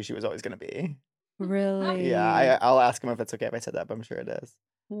exactly who she was always going to be." Really? Yeah, I'll ask him if it's okay if I said that, but I'm sure it is.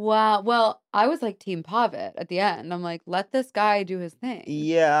 Wow. Well, I was like Team Pavitt at the end. I'm like, let this guy do his thing.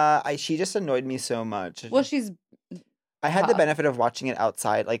 Yeah, she just annoyed me so much. Well, she's. I had the benefit of watching it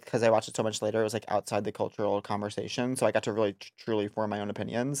outside, like because I watched it so much later. It was like outside the cultural conversation, so I got to really truly form my own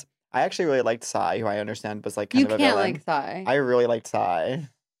opinions. I actually really liked Sai, who I understand was like kind of a villain. You can't like Sai. I really liked Sai.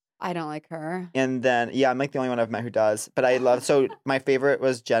 I don't like her. And then, yeah, I'm like the only one I've met who does. But I love, so my favorite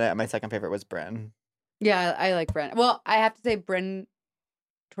was Jenna, and my second favorite was Brynn. Yeah, I like Brynn. Well, I have to say Brynn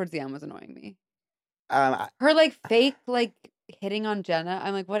towards the end was annoying me. Her like fake like hitting on Jenna.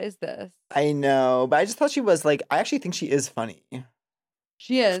 I'm like, what is this? I know, but I just thought she was like, I actually think she is funny.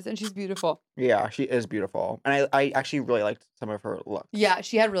 She is, and she's beautiful. Yeah, she is beautiful. And I actually really liked some of her looks. Yeah,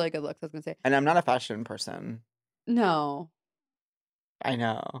 she had really good looks, I was going to say. And I'm not a fashion person. No. I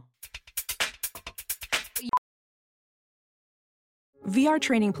know. VR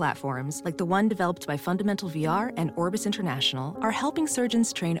training platforms, like the one developed by Fundamental VR and Orbis International, are helping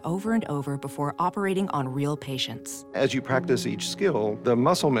surgeons train over and over before operating on real patients. As you practice each skill, the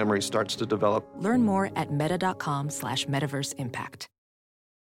muscle memory starts to develop. Learn more at meta.com/metaverseimpact.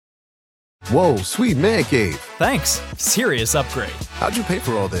 Whoa, sweet man cave. Thanks. Serious upgrade. How'd you pay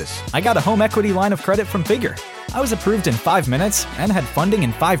for all this? I got a home equity line of credit from Figure. I was approved in 5 minutes and had funding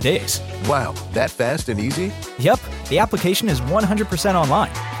in 5 days. Wow, that fast and easy? Yep, the application is 100%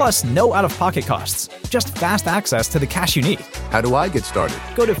 online, plus no out-of-pocket costs. Just fast access to the cash you need. How do I get started?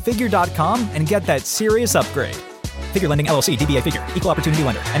 Go to figure.com and get that serious upgrade. Figure Lending LLC, DBA Figure, Equal Opportunity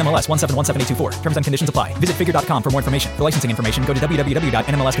Lender, NMLS 1717824. Terms and conditions apply. Visit figure.com for more information. For licensing information, go to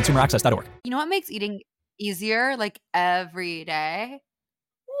www.nmlsconsumeraccess.org. You know what makes eating easier, like every day?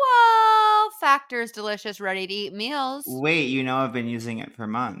 Whoa, Factor's delicious, ready-to-eat meals. Wait, you know I've been using it for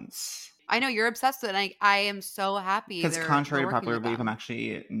months. I know you're obsessed with it, and I am so happy. Because contrary to popular belief, I'm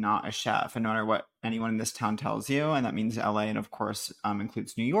actually not a chef. And no matter what anyone in this town tells you, and that means LA and of course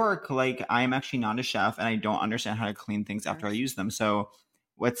includes New York, like I am actually not a chef and I don't understand how to clean things after I use them. So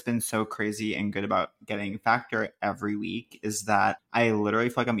what's been so crazy and good about getting Factor every week is that I literally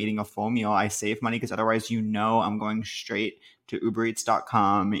feel like I'm eating a full meal. I save money because otherwise, I'm going straight to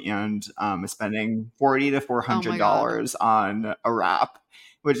UberEats.com and spending $40 to $400 on a wrap,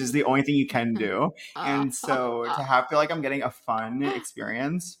 which is the only thing you can do. And so to feel like I'm getting a fun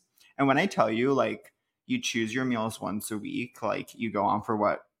experience. And when I tell you, like, you choose your meals once a week, like you go on for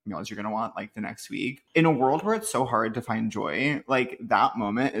what meals you're going to want like the next week. In a world where it's so hard to find joy, like that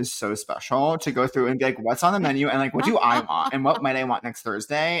moment is so special to go through and be like, what's on the menu? And like, what do I want? And what might I want next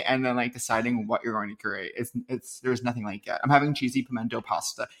Thursday? And then like deciding what you're going to create. There's nothing like it. I'm having cheesy pimento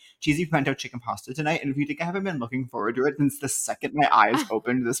chicken pasta tonight. And if you think I haven't been looking forward to it since the second my eyes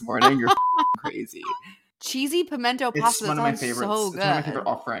opened this morning, you're crazy. Cheesy pimento pasta. It's one of my favorites. So good. It's one of my favorite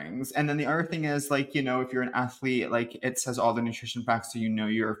offerings. And then the other thing is, like, you know, if you're an athlete, like it says all the nutrition facts, so you know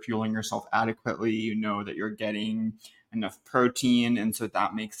you're fueling yourself adequately. You know that you're getting enough protein, and so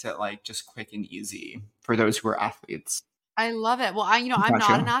that makes it like just quick and easy for those who are athletes. I love it. Well, I'm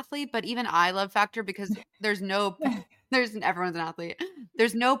not an athlete, but even I love Factor because everyone's an athlete.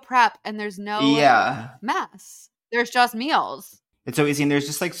 There's no prep and there's no mess. There's just meals. It's so easy, and there's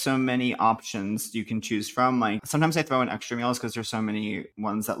just like so many options you can choose from. Like sometimes I throw in extra meals because there's so many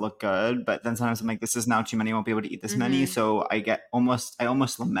ones that look good, but then sometimes I'm like, this is now too many. I won't be able to eat this many. So I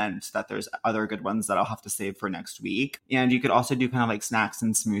almost lament that there's other good ones that I'll have to save for next week. And you could also do kind of like snacks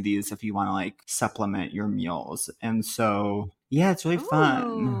and smoothies if you want to like supplement your meals. And so yeah, it's really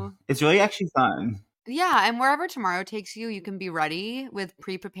fun. It's really actually fun. Yeah, and wherever tomorrow takes you, you can be ready with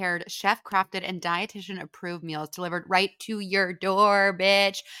pre-prepared, chef-crafted, and dietitian-approved meals delivered right to your door,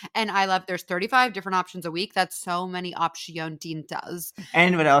 bitch. And I love there's 35 different options a week. That's so many opciones.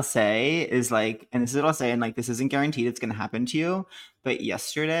 And what I'll say is like, and this is what I'll say, and like this isn't guaranteed it's going to happen to you, but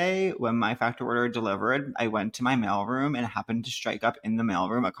yesterday when my Factor order delivered, I went to my mailroom and happened to strike up in the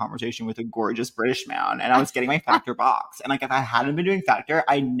mailroom a conversation with a gorgeous British man, and I was getting my Factor box. And like if I hadn't been doing Factor,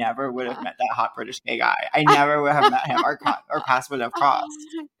 I never would have met that hot British gay guy. I never would have met him. Our paths would have crossed.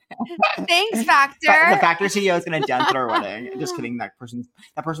 Thanks, Factor. The Factor CEO is going to dance at our wedding. Just kidding. That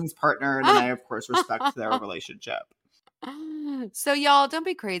person's partner, and I of course respect their relationship. So y'all, don't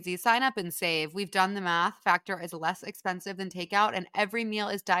be crazy. Sign up and save. We've done the math. Factor is less expensive than takeout, and every meal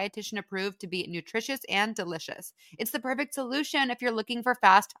is dietitian approved to be nutritious and delicious. It's the perfect solution if you're looking for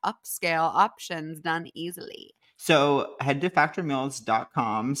fast upscale options done easily. So head to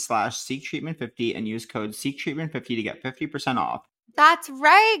factormeals.com/seektreatment50 and use code seektreatment50 to get 50% off. That's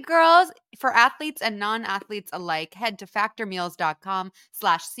right, girls. For athletes and non-athletes alike, head to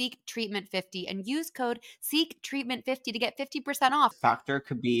factormeals.com/seektreatment50 and use code seektreatment50 to get 50% off. Factor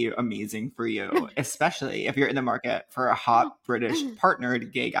could be amazing for you, especially if you're in the market for a hot British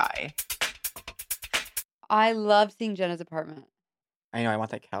partnered gay guy. I love seeing Jenna's apartment. I know. I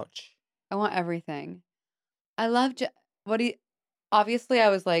want that couch. I want everything. I love obviously I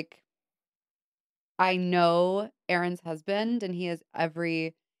was like, I know Aaron's husband, and he is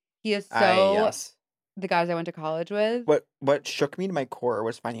the guys I went to college with. What shook me to my core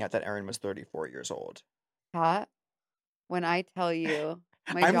was finding out that Aaron was 34 years old. Pat, when I tell you,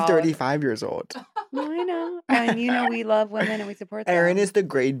 I'm 35 years old. I know, and you know we love women and we support them. Aaron is the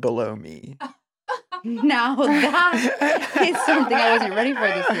grade below me. Now that is something I wasn't ready for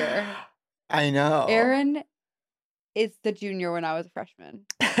this year. I know. Aaron is the junior when I was a freshman.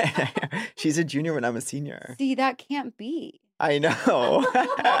 She's a junior when I'm a senior. See, that can't be. I know.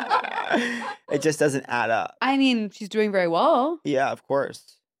 It just doesn't add up. I mean, she's doing very well. Yeah, of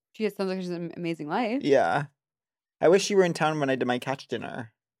course. Sounds like she's an amazing life. Yeah. I wish you were in town when I did my catch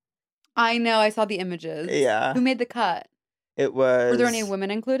dinner. I know. I saw the images. Yeah. Who made the cut? It was... Were there any women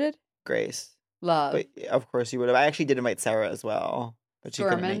included? Grace. Love. But of course you would have. I actually did invite Sarah as well. But she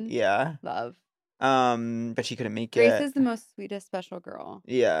couldn't make... Yeah. Love. But she couldn't make Grace it. Grace is the most sweetest, special girl.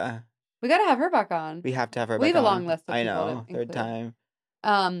 Yeah. We got to have her back on. We have to have her back on. We have a long list of I people know. to Third include.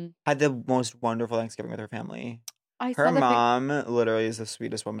 time. Had the most wonderful Thanksgiving with her family. Her mom literally is the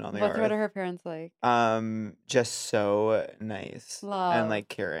sweetest woman on the earth. What are her parents like? Just so nice. Love. And like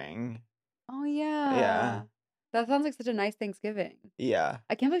caring. Oh yeah. Yeah. That sounds like such a nice Thanksgiving. Yeah.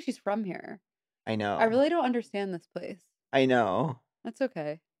 I can't believe she's from here. I know. I really don't understand this place. I know. That's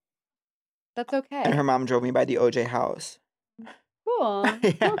okay. That's okay. And her mom drove me by the OJ house. Cool.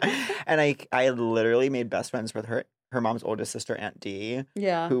 Yeah. And I literally made best friends with her mom's oldest sister, Aunt Dee.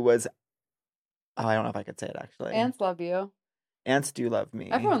 Yeah. Who was... Oh, I don't know if I could say it, actually. Aunts love you. Aunts do love me.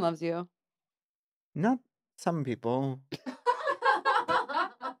 Everyone loves you. Not some people.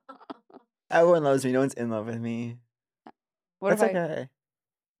 Everyone loves me. No one's in love with me. That's okay.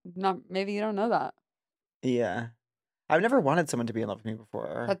 Maybe you don't know that. Yeah. I've never wanted someone to be in love with me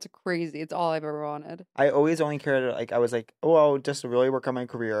before. That's crazy. It's all I've ever wanted. I always only cared, like, I was like, oh, I'll just really work on my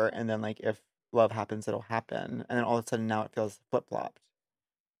career, and then, like, if love happens, it'll happen. And then all of a sudden now it feels flip-flopped.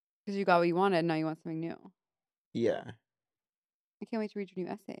 Because you got what you wanted, now you want something new. Yeah. I can't wait to read your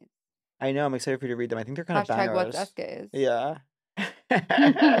new essays. I know, I'm excited for you to read them. I think they're kind of bangers. #what's essays. Yeah.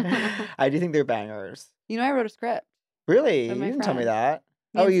 I do think they're bangers. You know, I wrote a script. Really? You didn't tell me that.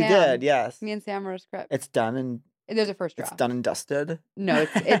 You did, yes. Me and Sam wrote a script. It's done and... There's a first draft. It's done and dusted? No,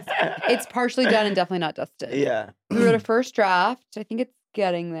 it's partially done and definitely not dusted. Yeah. We wrote a first draft. I think it's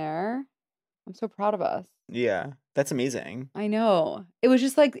getting there. I'm so proud of us. Yeah. That's amazing. I know. It was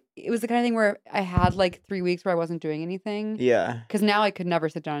just like, it was the kind of thing where I had like 3 weeks where I wasn't doing anything. Yeah. Because now I could never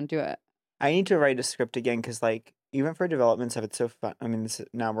sit down and do it. I need to write a script again because, like, even for development stuff, it's so fun. I mean,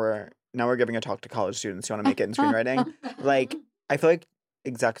 now we're giving a talk to college students who want to make it in screenwriting. Like, I feel like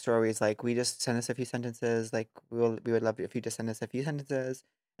execs are always like, we just send us a few sentences. Like, we would love it if you just send us a few sentences.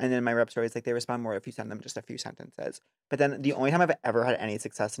 And then my reps are always like, they respond more if you send them just a few sentences. But then the only time I've ever had any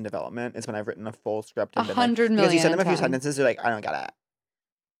success in development is when I've written a full script. And 100 million. Because you send them a few sentences, they're like, I don't get it.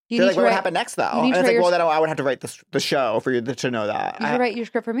 They're like, what would happen next, though? And it's like, well, then I would have to write the show for you to know that. You should write your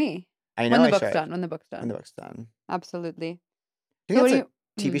script for me. I know when the I should. When the book's done. When the book's done. Absolutely. Do you think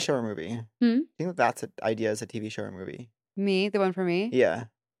that's a TV show or movie? Hmm? Do you think that's an idea as a TV show or movie? Me? The one for me? Yeah.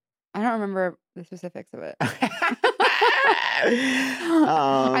 I don't remember the specifics of it.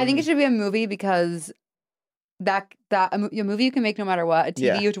 I think it should be a movie because a movie you can make no matter what. A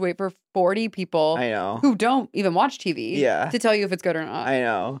TV you have to wait for 40 people I know. who don't even watch TV to tell you if it's good or not. I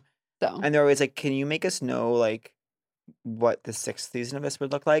know. So. And they're always like, can you make us know like what the 6th season of this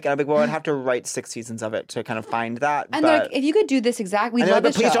would look like? And I'm like, well, I'd have to write 6 seasons of it to kind of find that. And they're like, if you could do this exact, we'd love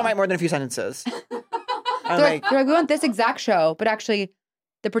but please show. don't write more than a few sentences. they're like, we want this exact show, but actually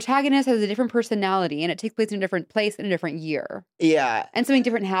the protagonist has a different personality and it takes place in a different place in a different year. Yeah. And something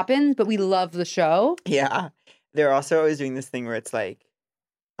different happens, but we love the show. Yeah. They're also always doing this thing where it's like,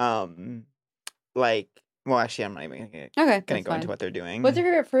 well, actually, I'm not even going to go into what they're doing. What's your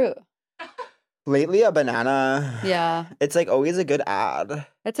favorite fruit? Lately, a banana. Yeah. It's like always a good ad.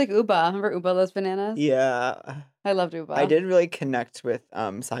 It's like Uba. Remember Uba, those bananas? Yeah. I loved Uba. I did really connect with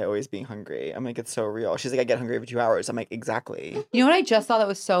Sai always being hungry. I'm like, it's so real. She's like, I get hungry every 2 hours. I'm like, exactly. You know what I just saw that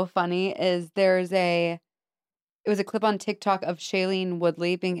was so funny is it was a clip on TikTok of Shailene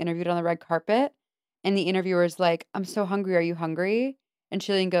Woodley being interviewed on the red carpet. And the interviewer is like, I'm so hungry. Are you hungry? And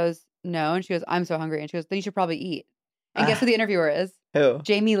Shailene goes, no. And she goes, I'm so hungry. And she goes, then you should probably eat. And guess who the interviewer is? Who?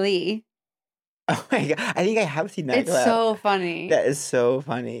 Jamie Lee. Oh my God. I think I have seen that It's clip. so funny. That is so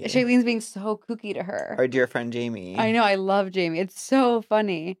funny. Shailene's being so kooky to her. Our dear friend Jamie. I know. I love Jamie. It's so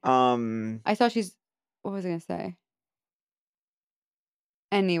funny. I saw what was I going to say?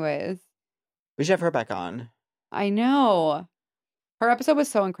 Anyways. We should have her back on. I know. Her episode was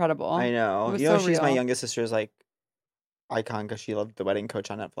so incredible. I know. It was You know, so she's real. my youngest sister's like icon because she loved The Wedding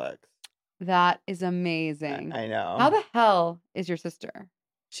Coach on Netflix. That is amazing. I know. How the hell is your sister?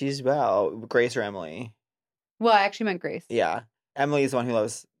 She's Grace or Emily. Well, I actually meant Grace. Yeah. Emily is the one who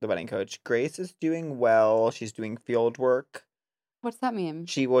loves The Wedding Coach. Grace is doing well. She's doing field work. What's that mean?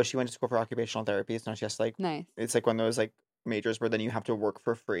 She went to school for occupational therapy, so now she has to nice. It's like one of those like majors where then you have to work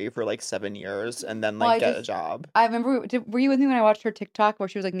for free for like 7 years and then get a job. I remember. Were you with me when I watched her TikTok where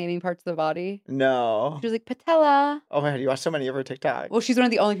she was like naming parts of the body? No. She was like patella. Oh my God, you watch so many of her TikToks. Well, she's one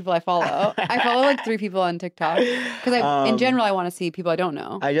of the only people I follow. I follow like 3 people on TikTok because in general I want to see people I don't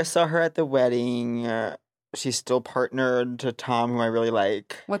know. I just saw her at the wedding. She's still partnered to Tom, who I really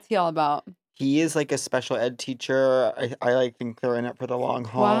like. What's he all about? He is like a special ed teacher. I like think they're in it for the long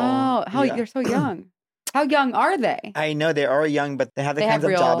haul. Wow. You're so young. How young are they? I know they are young, but they have the kinds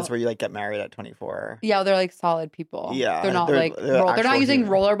of jobs where you like get married at 24. Yeah, they're like solid people. Yeah. They're not they're not using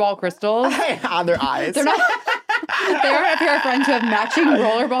rollerball crystals on their eyes. They're not. They are a pair of friends who have matching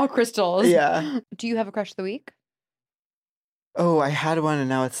rollerball crystals. Yeah. Do you have a crush of the week? Oh, I had one and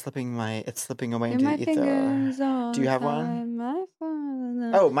now it's slipping away into the ether. Do you have one?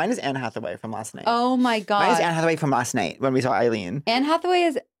 Oh, mine is Anne Hathaway from last night. Oh my God. Mine is Anne Hathaway from last night when we saw Eileen. Anne Hathaway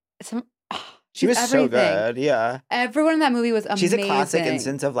is she was everything. So good, yeah. Everyone in that movie was amazing. She's a classic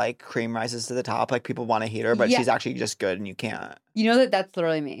instance of like cream rises to the top. Like people want to hate her, but she's actually just good and you can't. You know that's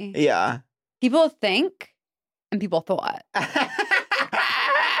literally me. Yeah. People think and people thought.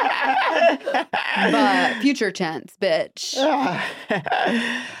 But future tense, bitch.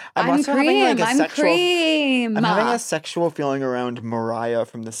 I'm cream. I'm cream. I'm having a sexual feeling around Mariah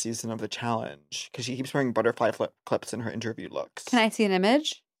from the season of The Challenge because she keeps wearing butterfly clips in her interview looks. Can I see an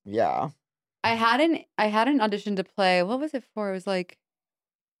image? Yeah. I had an audition to play. What was it for? It was like,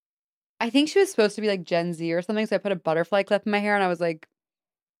 I think she was supposed to be like Gen Z or something. So I put a butterfly clip in my hair and I was like,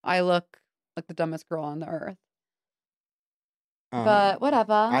 I look like the dumbest girl on the earth. But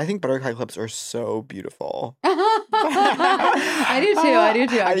whatever. I think butterfly clips are so beautiful. I do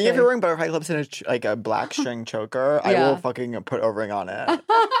too. I think if you're wearing butterfly clips in a black string choker, I will fucking put a ring on it.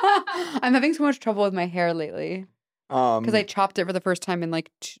 I'm having so much trouble with my hair lately because I chopped it for the first time in like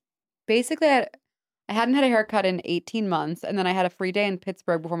basically I hadn't had a haircut in 18 months, and then I had a free day in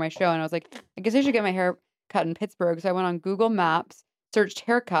Pittsburgh before my show, and I was like, I guess I should get my hair cut in Pittsburgh. So I went on Google Maps, searched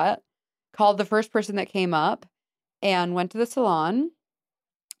haircut, called the first person that came up, and went to the salon,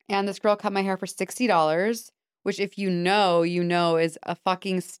 and this girl cut my hair for $60, which if you know is a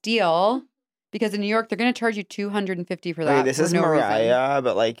fucking steal, because in New York, they're going to charge you $250 for that. Wait, this is no Mariah, reason.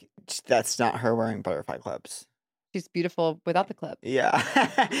 but like, that's not her wearing butterfly clips. She's beautiful without the clip. Yeah.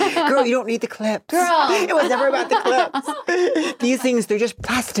 Girl, you don't need the clips. Girl. It was never about the clips. These things, they're just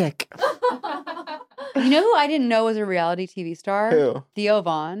plastic. You know who I didn't know was a reality TV star? Who? Theo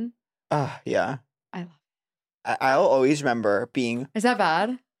Vaughn. Yeah. I love I'll always remember being... Is that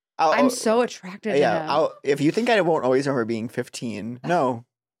bad? I'm so attracted to him. If you think I won't always remember being 15, no.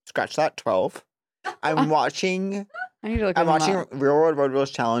 Scratch that, 12. I'm watching... I need to look I'm watching Real World Road Rules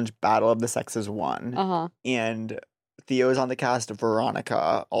Challenge Battle of the Sexes 1. Uh-huh. And Theo's on the cast.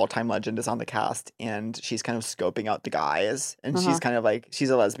 Veronica, all-time legend, is on the cast. And she's kind of scoping out the guys. And she's kind of like... She's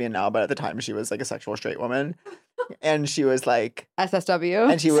a lesbian now, but at the time she was like a sexual straight woman. And she was like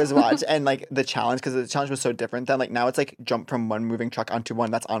SSW. And she was and like the challenge, because the challenge was so different then. Like now it's like jump from one moving truck onto one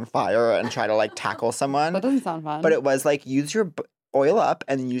that's on fire and try to like tackle someone. That doesn't sound fun. But it was like use your oil up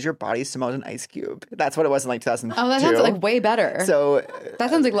and then use your body to melt an ice cube. That's what it was in like 2002. Oh, that sounds like way better. So that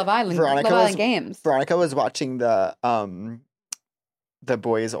sounds like Love Island. Love Island Games. Veronica was watching the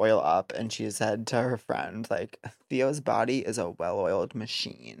boys oil up, and she said to her friend, like, Theo's body is a well-oiled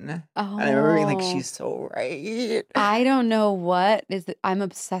machine. Oh. And I remember being like, she's so right. I don't know what is it. I'm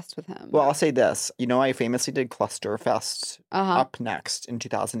obsessed with him. Well, I'll say this. You know, I famously did Clusterfest Up Next in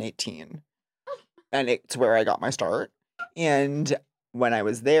 2018. And it's where I got my start. And when I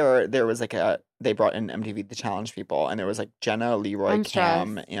was there was like they brought in MTV The Challenge people, and there was like Jenna, Leroy,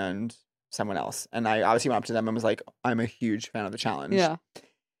 Cam, and someone else. And I obviously went up to them and was like, I'm a huge fan of The Challenge. Yeah.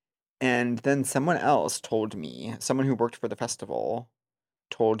 And then someone else told me, someone who worked for the festival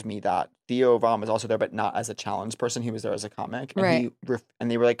told me that Theo Vaughn was also there, but not as a challenge person. He was there as a comic. And right.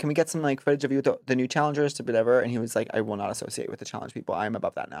 And they were like, can we get some like footage of you with the new challengers to whatever? And he was like, I will not associate with the challenge people. I am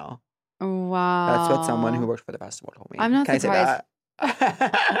above that now. Wow. That's what someone who worked for the festival told me. I'm not surprised. I say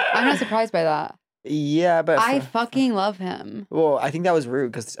that? I'm not surprised by that. Yeah, but I fucking love him. Well, I think that was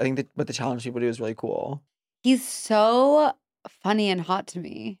rude because I think that what the challenge people do is really cool. He's so funny and hot to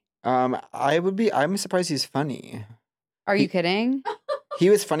me. I'm surprised he's funny. Are you kidding? He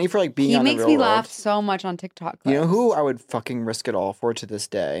was funny for like being on the real world. He makes me laugh so much on TikTok clips. You know who I would fucking risk it all for to this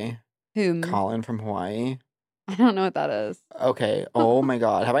day? Whom? Colin from Hawaii. I don't know what that is. Okay. Oh my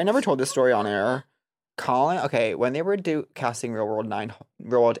God. Have I never told this story on air? Colin, okay, when they were casting Real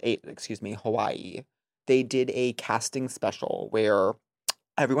World 8, Hawaii, they did a casting special where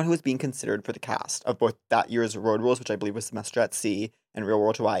everyone who was being considered for the cast of both that year's Road Rules, which I believe was Semester at Sea, and Real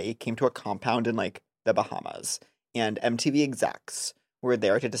World Hawaii, came to a compound in like the Bahamas. And MTV execs were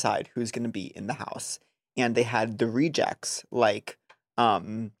there to decide who's going to be in the house. And they had the rejects, like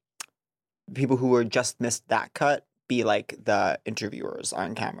people who were just missed that cut, be like the interviewers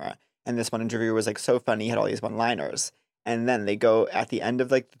on camera. And this one interviewer was like so funny, he had all these one-liners. And then they go at the end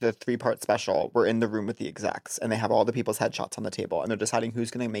of like the 3-part special. We're in the room with the execs, and they have all the people's headshots on the table, and they're deciding who's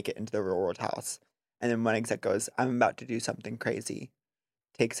going to make it into the real world house. And then one exec goes, "I'm about to do something crazy."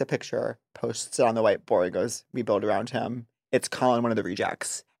 Takes a picture, posts it on the whiteboard, goes, "We build around him. It's Colin, one of the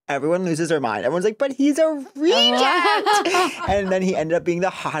rejects." Everyone loses their mind. Everyone's like, "But he's a reject!" And then he ended up being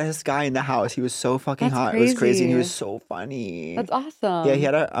the hottest guy in the house. He was so fucking hot. Crazy. It was crazy, and he was so funny. That's awesome. Yeah, he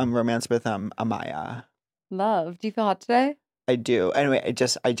had a romance with Amaya. Love. Do you feel hot today? I do. Anyway, I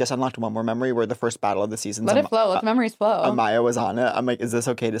just unlocked one more memory where the first battle of the season. Let it flow. Let the memories flow. Amaya was on it. I'm like, is this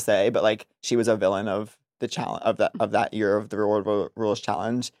okay to say? But like, she was a villain of the challenge of that year of the Real World Rules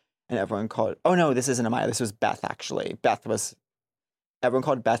Challenge, and everyone called. Oh no, this isn't Amaya. This was Beth actually. Everyone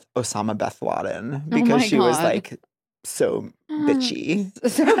called Beth Osama Beth Laden because she was like so bitchy.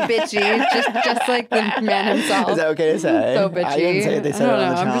 So bitchy, just like the man himself. Is that okay to say? So bitchy. I didn't say it. They said it on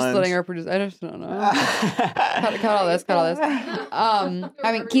the challenge. I'm just letting our producer. I just don't know. cut all this. Cut all this.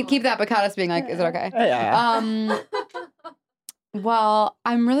 I mean, keep that, but cut us being like, is it okay? Yeah. Well,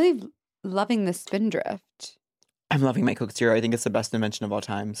 I'm really loving the Spindrift. I'm loving my Coke Zero. I think it's the best invention of all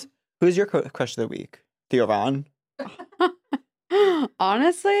times. Who's your crush of the week? Theo Vaughn?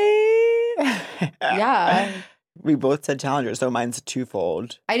 Honestly, yeah. We both said challenger, so mine's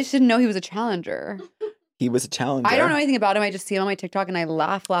twofold. I just didn't know he was a challenger. He was a challenger. I don't know anything about him. I just see him on my TikTok and I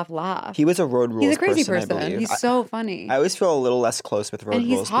laugh. He was a Road Rules person. He's a crazy person. I believe. He's so funny. I always feel a little less close with Road Rules.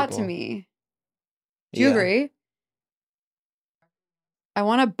 And he's hot people. to me. Do you agree? I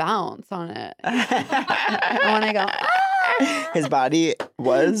want to bounce on it. I want to go. His body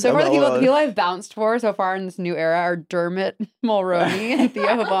was. So far, the people I've bounced for so far in this new era are Dermot Mulroney and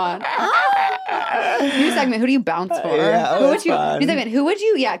Theo Vaughn. New segment. Who do you bounce for? Yeah, who would you? fun. New segment. Who would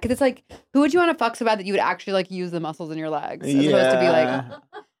you? Yeah, because it's like, who would you want to fuck so bad that you would actually like use the muscles in your legs as opposed to be like,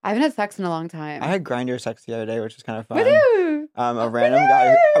 I haven't had sex in a long time. I had grinder sex the other day, which was kind of fun. With who? A random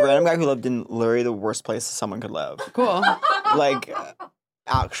guy who lived in literally the worst place someone could live. Cool. Like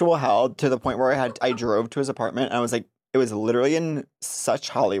actual hell, to the point where I drove to his apartment and I was like, it was literally in such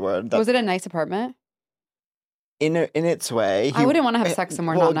Hollywood. Was it a nice apartment? In its way. I wouldn't want to have sex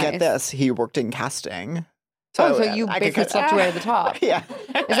somewhere not nice. Well, get this. He worked in casting. So you basically slept away at the top. Yeah.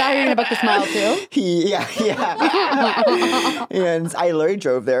 Is that how you're going to book the smile too? Yeah. And I literally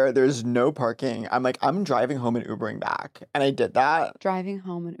drove there. There's no parking. I'm like, I'm driving home and Ubering back. And I did that. Driving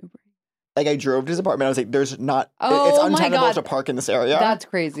home and Ubering. Like I drove to his apartment. I was like, there's not, it's untenable to park in this area. That's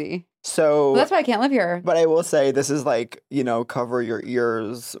crazy. So that's why I can't live here. But I will say this is like, cover your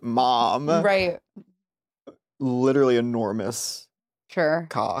ears, mom. Right. Literally enormous. Sure.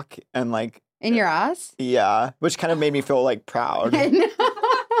 Cock. And like. In your ass? Yeah. Which kind of made me feel like proud.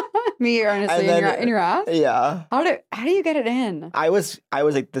 Me earnestly in your ass? Yeah. How do you get it in? I was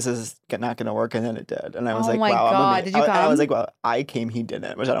like, this is not gonna work, and then it did. And I was oh like, my wow. God. Did you come? I was like, well, I came, he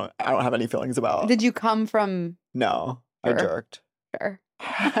didn't, which I don't have any feelings about. Did you come from? No. Sure. I jerked. Sure.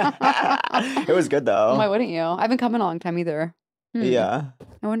 It was good though. Why wouldn't you? I haven't come in a long time either. Yeah.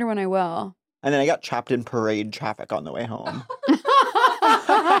 I wonder when I will. And then I got trapped in parade traffic on the way home.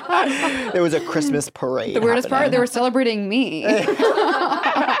 There was a Christmas parade. The weirdest part, they were celebrating me. I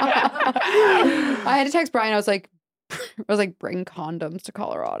had to text Brian. I was like, bring condoms to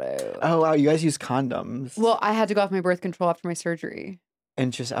Colorado. Oh wow, you guys use condoms. Well, I had to go off my birth control after my surgery.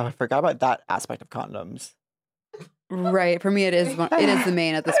 Interesting. I forgot about that aspect of condoms. Right. For me, it is the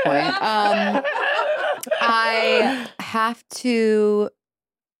main at this point. I have to.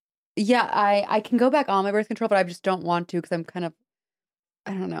 Yeah, I can go back on my birth control, but I just don't want to because I'm kind of,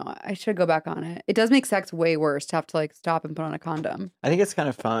 I don't know. I should go back on it. It does make sex way worse to have to like stop and put on a condom. I think it's kind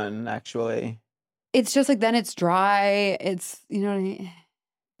of fun, actually. It's just like then it's dry. It's, you know what I mean?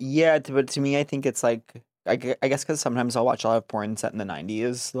 Yeah, but to me, I think it's like, I guess because sometimes I'll watch a lot of porn set in the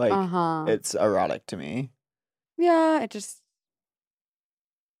 90s. Like, it's erotic to me. Yeah, it's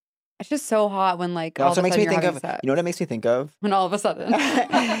just so hot when like it also makes me think of sex. You know what it makes me think of? When all of a sudden.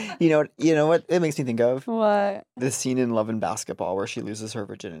 you know what it makes me think of? What? The scene in Love and Basketball where she loses her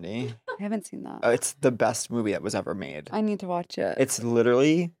virginity. I haven't seen that. It's the best movie that was ever made. I need to watch it. It's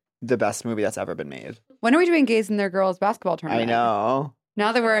literally the best movie that's ever been made. When are we doing gays in their girls basketball tournament? I know.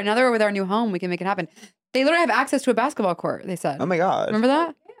 Now that we're with our new home, we can make it happen. They literally have access to a basketball court, they said. Oh my God. Remember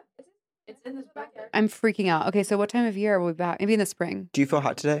that? Yeah, it's in this backyard. I'm freaking out. Okay, so what time of year are we back? Maybe in the spring. Do you feel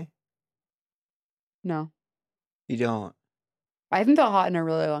hot today? No. You don't? I haven't felt hot in a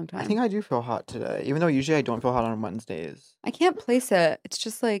really long time. I think I do feel hot today, even though usually I don't feel hot on Wednesdays. I can't place it. It's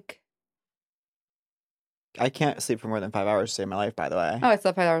just like... I can't sleep for more than 5 hours to save my life, by the way. Oh, I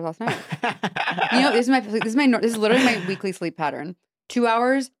slept 5 hours last night. This is literally my weekly sleep pattern. 2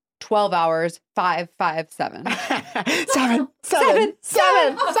 hours, 12 hours, 5, 5, 7. 7. Do you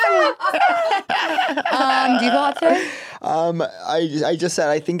feel hot today? I just said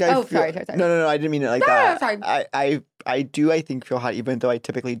I think I feel... sorry. No, I didn't mean it like that. Sorry. I do, I think, feel hot, even though I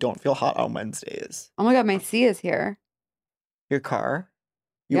typically don't feel hot on Wednesdays. Oh my God, my C is here. Your car?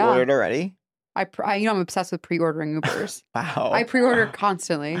 You ordered already? I'm obsessed with pre-ordering Ubers. Wow. I pre-order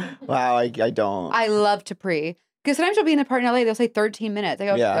constantly. Wow, I don't. I love to pre. Because sometimes you'll be in a part in LA, they'll say 13 minutes. I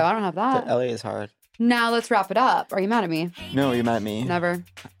go, yeah. Oh, I don't have that. LA is hard. Now let's wrap it up. Are you mad at me? No, you're mad at me. Never.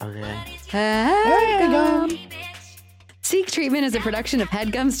 Okay. Headgum. Seek Treatment is a production of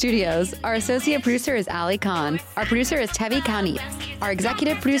Headgum Studios. Our associate producer is Ali Khan. Our producer is Tevi Kaunitz. Our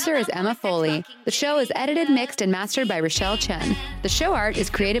executive producer is Emma Foley. The show is edited, mixed, and mastered by Rochelle Chen. The show art is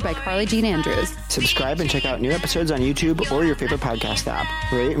created by Carly Jean Andrews. Subscribe and check out new episodes on YouTube or your favorite podcast app.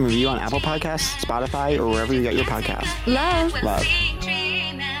 Rate and review on Apple Podcasts, Spotify, or wherever you get your podcasts. Love.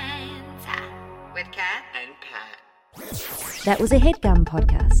 With Kat and Pat. That was a Headgum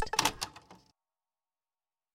podcast.